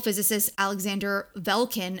theoretical physicist Alexander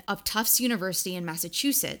Velkin of Tufts University in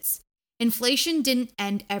Massachusetts, inflation didn't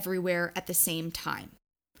end everywhere at the same time.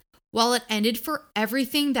 While it ended for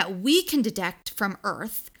everything that we can detect from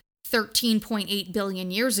Earth 13.8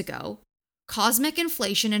 billion years ago, cosmic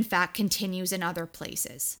inflation in fact continues in other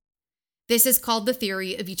places. This is called the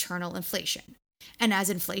theory of eternal inflation. And as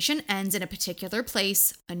inflation ends in a particular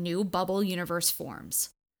place, a new bubble universe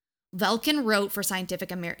forms. Velkin wrote for Scientific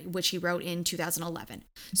American, which he wrote in 2011.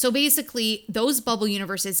 So basically, those bubble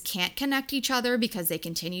universes can't connect each other because they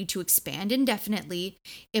continue to expand indefinitely.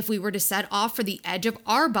 If we were to set off for the edge of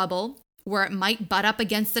our bubble, where it might butt up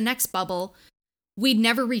against the next bubble, we'd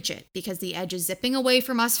never reach it because the edge is zipping away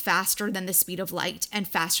from us faster than the speed of light and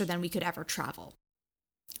faster than we could ever travel.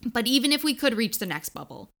 But even if we could reach the next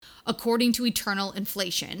bubble, according to eternal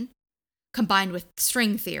inflation, combined with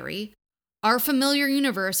string theory, our familiar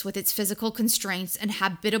universe with its physical constraints and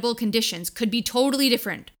habitable conditions could be totally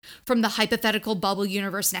different from the hypothetical bubble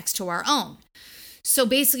universe next to our own. So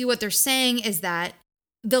basically what they're saying is that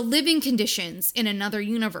the living conditions in another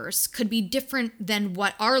universe could be different than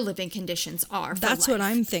what our living conditions are for That's life. what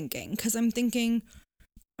I'm thinking, because I'm thinking,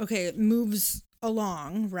 okay, it moves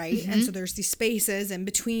along, right? Mm-hmm. And so there's these spaces in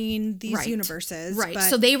between these universes. Right.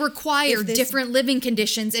 So they require different living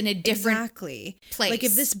conditions in a different place. Like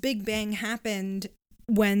if this Big Bang happened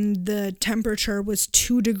when the temperature was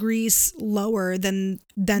 2 degrees lower than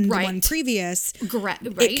the one previous,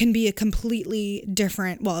 it can be a completely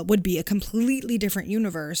different, well, it would be a completely different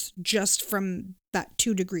universe just from that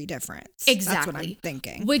 2 degree difference. Exactly. That's what I'm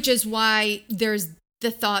thinking. Which is why there's the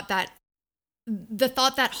thought that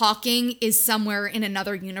Hawking is somewhere in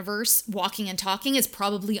another universe walking and talking is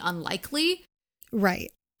probably unlikely.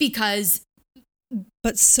 Right. Because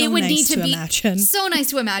but so it would nice need to be imagine. So nice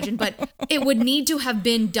to imagine, but it would need to have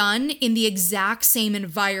been done in the exact same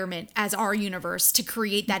environment as our universe to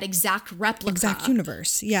create that exact replica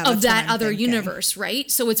universe. Yeah, of that other universe,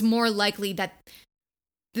 right? So it's more likely that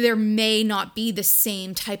there may not be the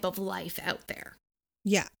same type of life out there.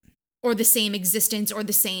 Yeah. or the same existence or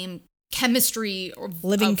the same chemistry or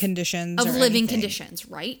living conditions of living conditions,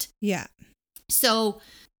 right? Yeah. So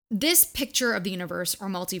this picture of the universe, or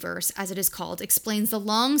multiverse as it is called, explains the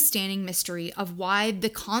long-standing mystery of why the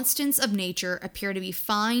constants of nature appear to be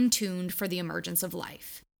fine-tuned for the emergence of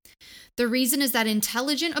life. The reason is that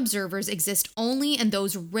intelligent observers exist only in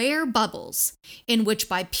those rare bubbles in which,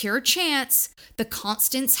 by pure chance, the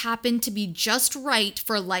constants happen to be just right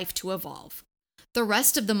for life to evolve. The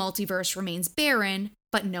rest of the multiverse remains barren,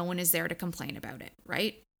 but no one is there to complain about it,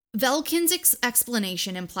 right? Velkin's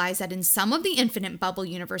explanation implies that in some of the infinite bubble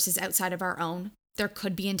universes outside of our own, there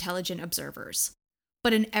could be intelligent observers.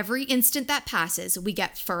 But in every instant that passes, we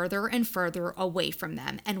get further and further away from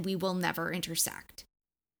them, and we will never intersect.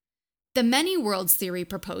 The many worlds theory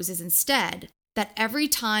proposes instead that every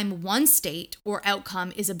time one state or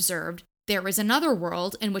outcome is observed, there is another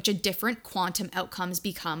world in which a different quantum outcomes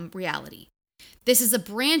become reality. This is a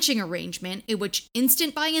branching arrangement in which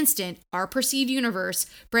instant by instant, our perceived universe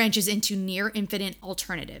branches into near infinite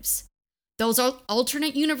alternatives. Those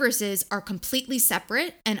alternate universes are completely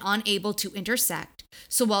separate and unable to intersect.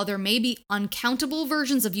 So while there may be uncountable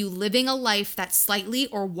versions of you living a life that's slightly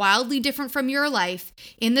or wildly different from your life,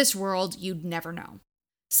 in this world, you'd never know.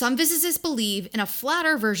 Some physicists believe in a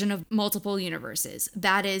flatter version of multiple universes.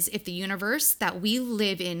 That is, if the universe that we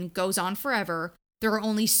live in goes on forever, there are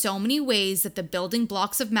only so many ways that the building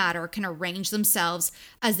blocks of matter can arrange themselves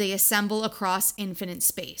as they assemble across infinite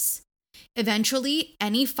space. Eventually,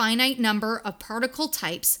 any finite number of particle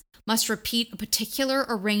types must repeat a particular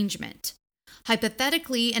arrangement.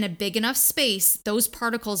 Hypothetically, in a big enough space, those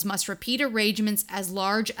particles must repeat arrangements as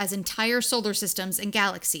large as entire solar systems and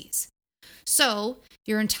galaxies. So,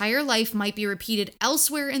 your entire life might be repeated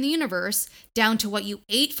elsewhere in the universe, down to what you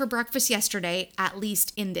ate for breakfast yesterday, at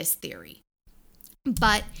least in this theory.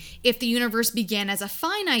 But if the universe began as a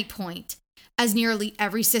finite point, as nearly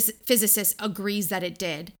every physicist agrees that it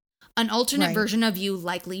did, an alternate version of you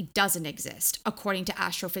likely doesn't exist, according to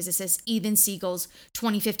astrophysicist Ethan Siegel's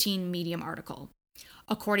 2015 Medium article.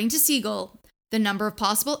 According to Siegel, the number of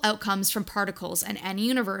possible outcomes from particles in any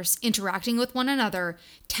universe interacting with one another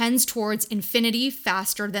tends towards infinity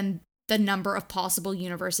faster than the number of possible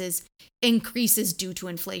universes increases due to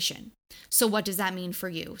inflation. So what does that mean for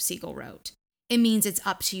you? Siegel wrote. It means it's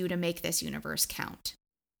up to you to make this universe count.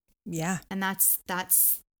 Yeah. And that's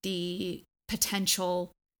the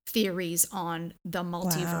potential theories on the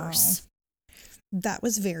multiverse. Wow. That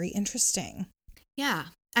was very interesting. Yeah.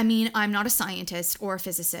 I mean, I'm not a scientist or a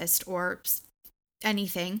physicist or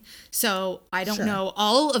anything, so I don't know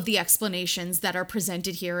all of the explanations that are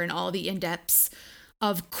presented here and all the in-depths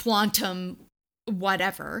of quantum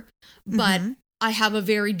whatever, but I have a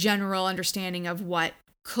very general understanding of what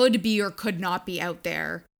could be or could not be out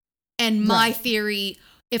there. And my theory,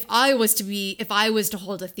 if I was to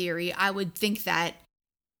hold a theory, I would think that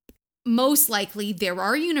most likely there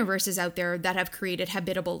are universes out there that have created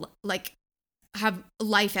habitable, like have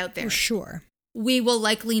life out there. Sure. We will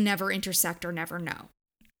likely never intersect or never know.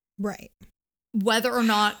 Right. Whether or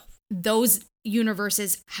not those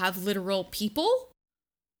universes have literal people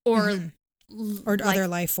or other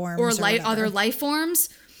life forms or other life forms,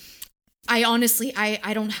 I honestly,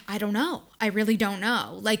 I don't know. I really don't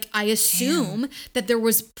know. Like, I assume that there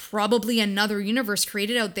was probably another universe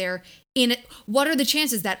created out there in it. What are the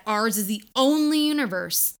chances that ours is the only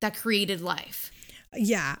universe that created life?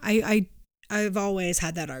 Yeah, I've always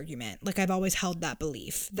had that argument. Like, I've always held that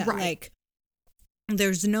belief that like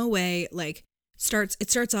there's no way, like, it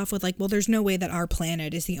starts off with like, well, there's no way that our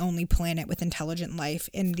planet is the only planet with intelligent life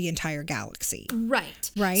in the entire galaxy. Right.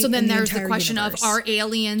 Right. So then there's the question of, are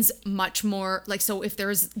aliens much more like, so if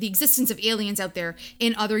there's the existence of aliens out there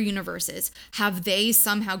in other universes, have they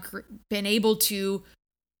somehow been able to,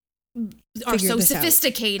 are so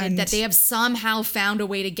sophisticated that they have somehow found a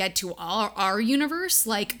way to get to our universe?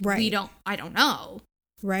 Like, I don't know.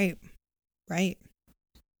 Right.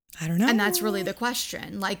 I don't know. And that's really the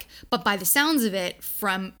question. Like, but by the sounds of it,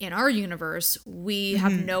 from in our universe, we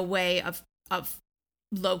have no way of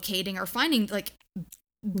locating or finding, like,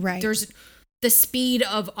 there's the speed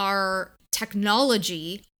of our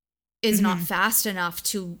technology is not fast enough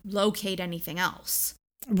to locate anything else.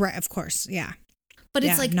 Right, of course. Yeah. But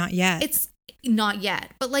it's like not yet. It's not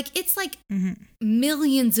yet. But like it's like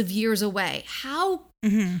millions of years away. How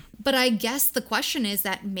But I guess the question is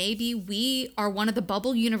that maybe we are one of the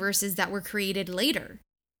bubble universes that were created later.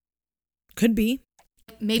 Could be.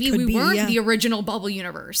 Maybe we weren't the original bubble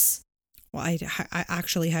universe. Well, I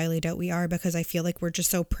actually highly doubt we are, because I feel like we're just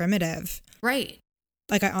so primitive. Right.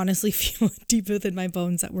 Like, I honestly feel deep within my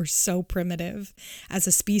bones that we're so primitive as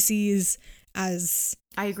a species, as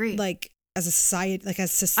I agree. Like as a society, like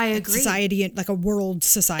as I agree. Society, like a world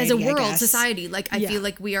society. As a world society, like I feel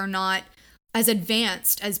like we are not as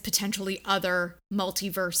advanced as potentially other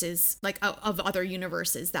multiverses, like of other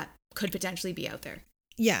universes that could potentially be out there.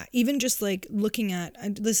 Yeah, even just like looking at,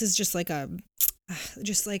 this is just like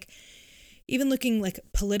even looking like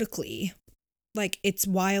politically, like it's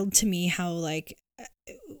wild to me how like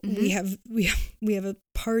we have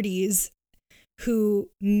parties who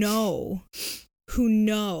know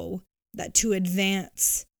that to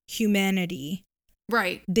advance humanity,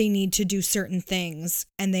 right, they need to do certain things,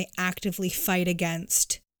 and they actively fight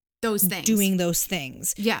against those things, doing those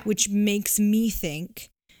things. Yeah, which makes me think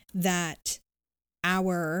that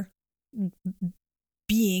our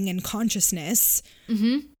being and consciousness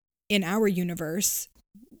in our universe,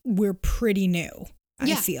 we're pretty new.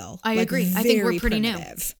 Yeah, I feel. I agree. I think we're pretty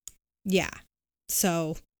primitive. New. Yeah.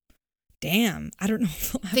 So, damn. I don't know.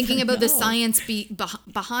 If I'll thinking ever about know. the science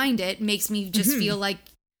behind it makes me just feel like,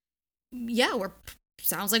 yeah,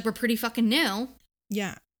 sounds like we're pretty fucking new.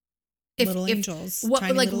 Yeah. Little angels. What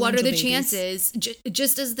are the babies. chances?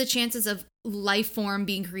 Just as the chances of life form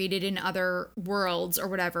being created in other worlds or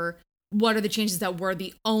whatever, what are the chances that we're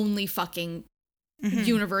the only fucking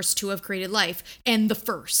universe to have created life and the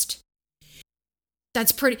first?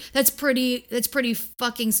 That's pretty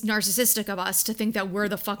fucking narcissistic of us to think that we're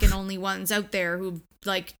the fucking only ones out there who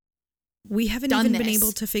like. We haven't even been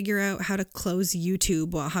able to figure out how to close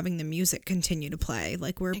YouTube while having the music continue to play.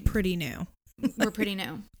 Like we're pretty new. We're pretty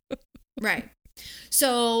new. Right.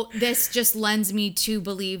 So this just lends me to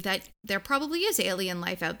believe that there probably is alien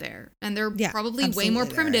life out there, and they're probably way more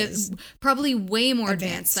primitive, probably way more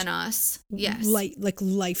advanced than us. Yes. Like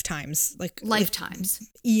lifetimes,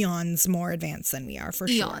 eons more advanced than we are for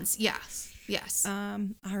sure. Eons. Yes. Yes. All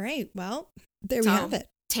right. Well, there we have it.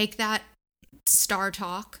 Take that, Star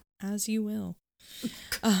Talk. As you will.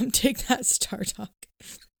 Take that, Star Talk.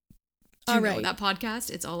 Do you know that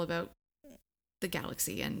podcast? It's all about the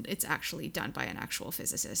galaxy, and it's actually done by an actual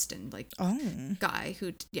physicist and like guy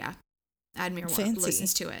who Admir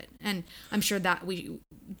listens to it, and I'm sure that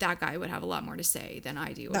that guy would have a lot more to say than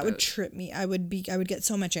I do. That would trip me. I would get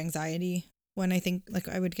so much anxiety when I think like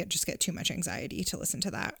I would get too much anxiety to listen to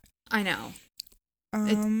that. I know.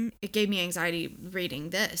 It gave me anxiety reading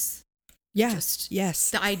this. Yeah. Yes.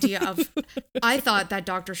 The idea of, I thought that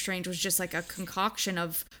Doctor Strange was just like a concoction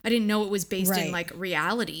of, I didn't know it was based in like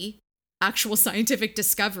reality, actual scientific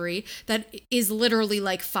discovery that is literally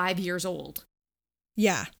like 5 years old.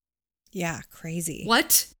 Yeah. Yeah. Crazy.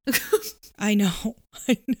 What? I know.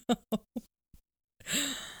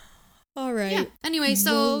 All right. Yeah. Anyway,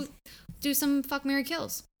 so do some fuck, marry,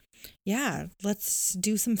 kills. Yeah. Let's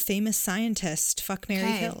do some famous scientist fuck,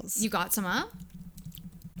 marry, kills. You got some up?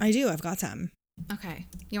 I do. I've got some. Okay.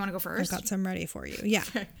 You want to go first? I've got some ready for you. Yeah.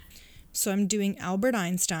 Okay. So I'm doing Albert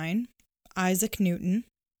Einstein, Isaac Newton,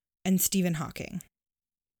 and Stephen Hawking.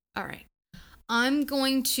 All right. I'm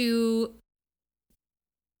going to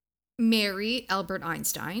marry Albert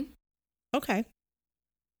Einstein. Okay.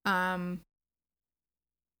 Yeah.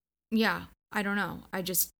 I don't know.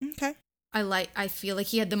 Okay. I feel like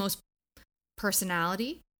he had the most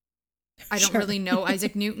personality. I don't really know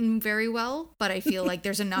Isaac Newton very well, but I feel like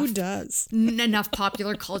there's enough Who does? enough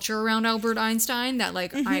popular culture around Albert Einstein that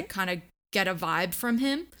like I kind of get a vibe from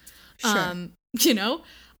him. Sure.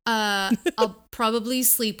 I'll probably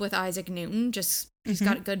sleep with Isaac Newton, just he's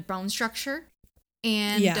got a good bone structure.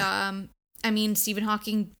 And I mean Stephen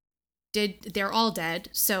Hawking they're all dead,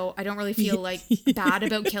 so I don't really feel like bad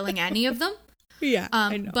about killing any of them. Yeah.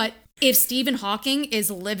 I know. But if Stephen Hawking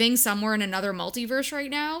is living somewhere in another multiverse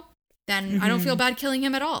right now, then I don't feel bad killing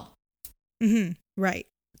him at all. Right.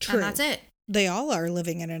 True. And that's it. They all are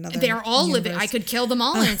living in another They're all universe. living. I could kill them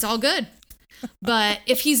all and it's all good. But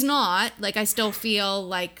if he's not, like, I still feel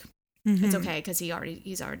like it's okay because he's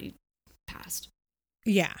already passed.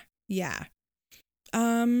 Yeah. Yeah.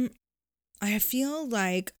 I feel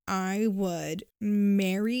like I would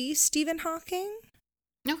marry Stephen Hawking.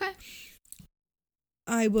 Okay.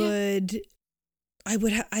 I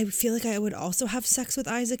feel like I would also have sex with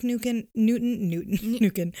Isaac Newton, and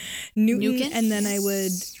then I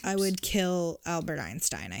would kill Albert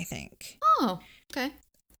Einstein, I think. Oh, okay.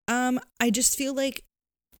 I just feel like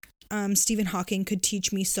Stephen Hawking could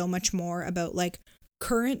teach me so much more about like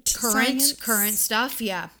current stuff.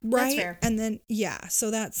 Yeah, right. That's fair. And then so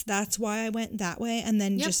that's why I went that way. And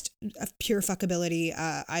then just a pure fuckability,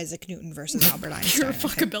 Isaac Newton versus Albert Einstein. Pure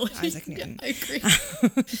fuckability. Isaac Newton. Yeah, I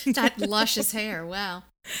agree. That luscious hair. Wow.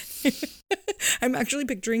 I'm actually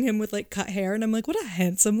picturing him with like cut hair, and I'm like, what a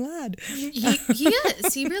handsome lad. He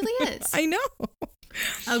is. He really is. I know.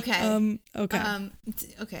 Okay. Okay.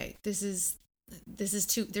 Okay. This is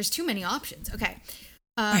too. There's too many options. Okay.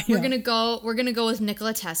 We're gonna go with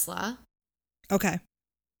Nikola Tesla. Okay.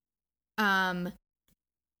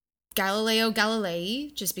 Galileo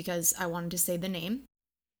Galilei, just because I wanted to say the name.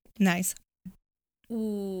 Nice.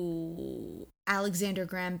 Ooh, Alexander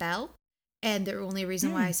Graham Bell. And the only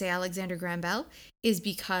reason why I say Alexander Graham Bell is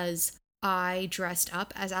because I dressed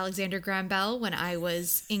up as Alexander Graham Bell when I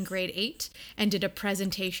was in grade 8 and did a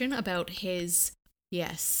presentation about his, and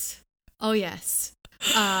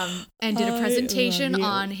did a presentation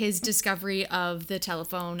on his discovery of the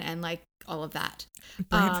telephone and like all of that.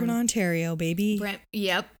 Brantford, Ontario, baby.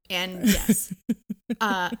 Yep. And yes,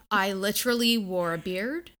 I literally wore a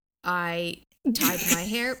beard. I tied my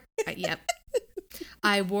hair. Yep.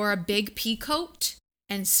 I wore a big pea coat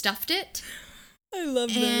and stuffed it. I love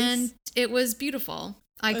this. And it was beautiful.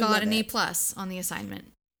 I got an A+ on the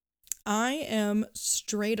assignment. I am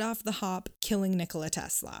straight off the hop killing Nikola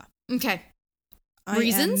Tesla. Okay.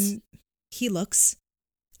 Reasons? He looks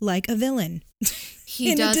like a villain.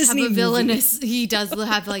 He does have a villainous. He does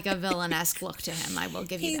have like a villainesque look to him. I will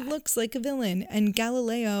give you that. He looks like a villain. And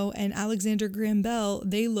Galileo and Alexander Graham Bell,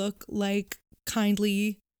 they look like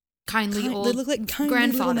kindly old. They look like kindly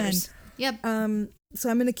grandfathers. Yep. So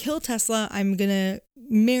I'm gonna kill Tesla. I'm gonna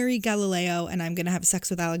marry Galileo, and I'm gonna have sex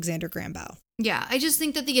with Alexander Graham Bell. Yeah, I just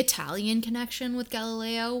think that the Italian connection with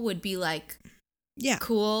Galileo would be like,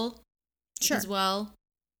 cool, as well.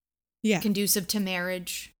 Yeah, conducive to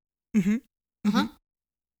marriage. Mm-hmm. Uh-huh.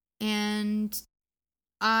 And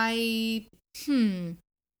I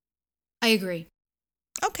agree.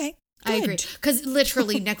 Okay. Good. I agree. Because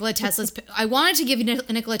literally Nikola Tesla's... I wanted to give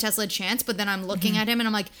Nikola Tesla a chance, but then I'm looking at him and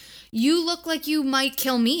I'm like, you look like you might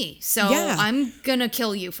kill me. So I'm going to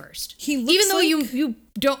kill you first. He looks even though you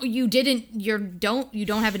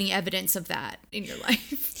don't have any evidence of that in your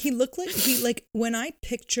life. He looked like when I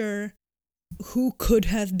picture who could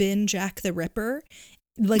have been Jack the Ripper,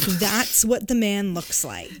 like that's what the man looks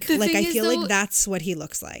like. Like I feel like that's what he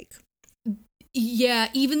looks like. Yeah,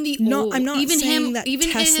 even I'm not saying that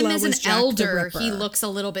Tesla him as an was Jack elder, the he looks a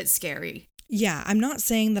little bit scary. Yeah, I'm not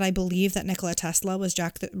saying that I believe that Nikola Tesla was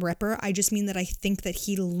Jack the Ripper. I just mean that I think that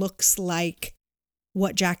he looks like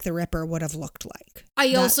what Jack the Ripper would have looked like.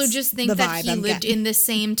 I also just think that he lived in the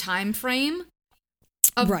same time frame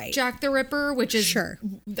of Jack the Ripper, which is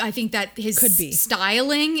I think that his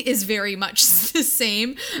styling is very much the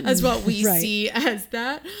same as what we see as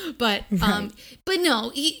that. But but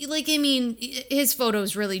no, his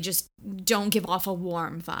photos really just don't give off a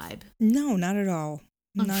warm vibe. No, not at all.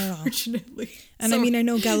 Not at all. Unfortunately. And I mean, I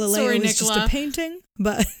know Galileo is just a painting,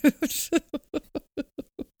 but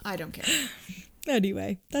I don't care.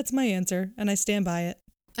 Anyway, that's my answer, and I stand by it.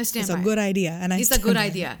 It's a good idea, and it's a good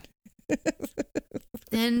idea.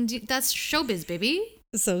 And that's showbiz, baby.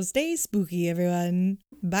 So stay spooky, everyone.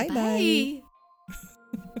 Bye-bye.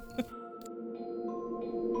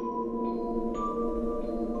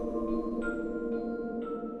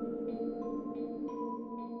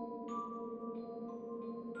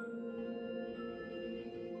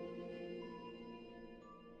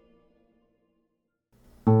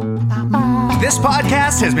 This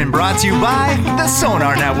podcast has been brought to you by the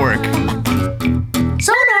Sonar Network.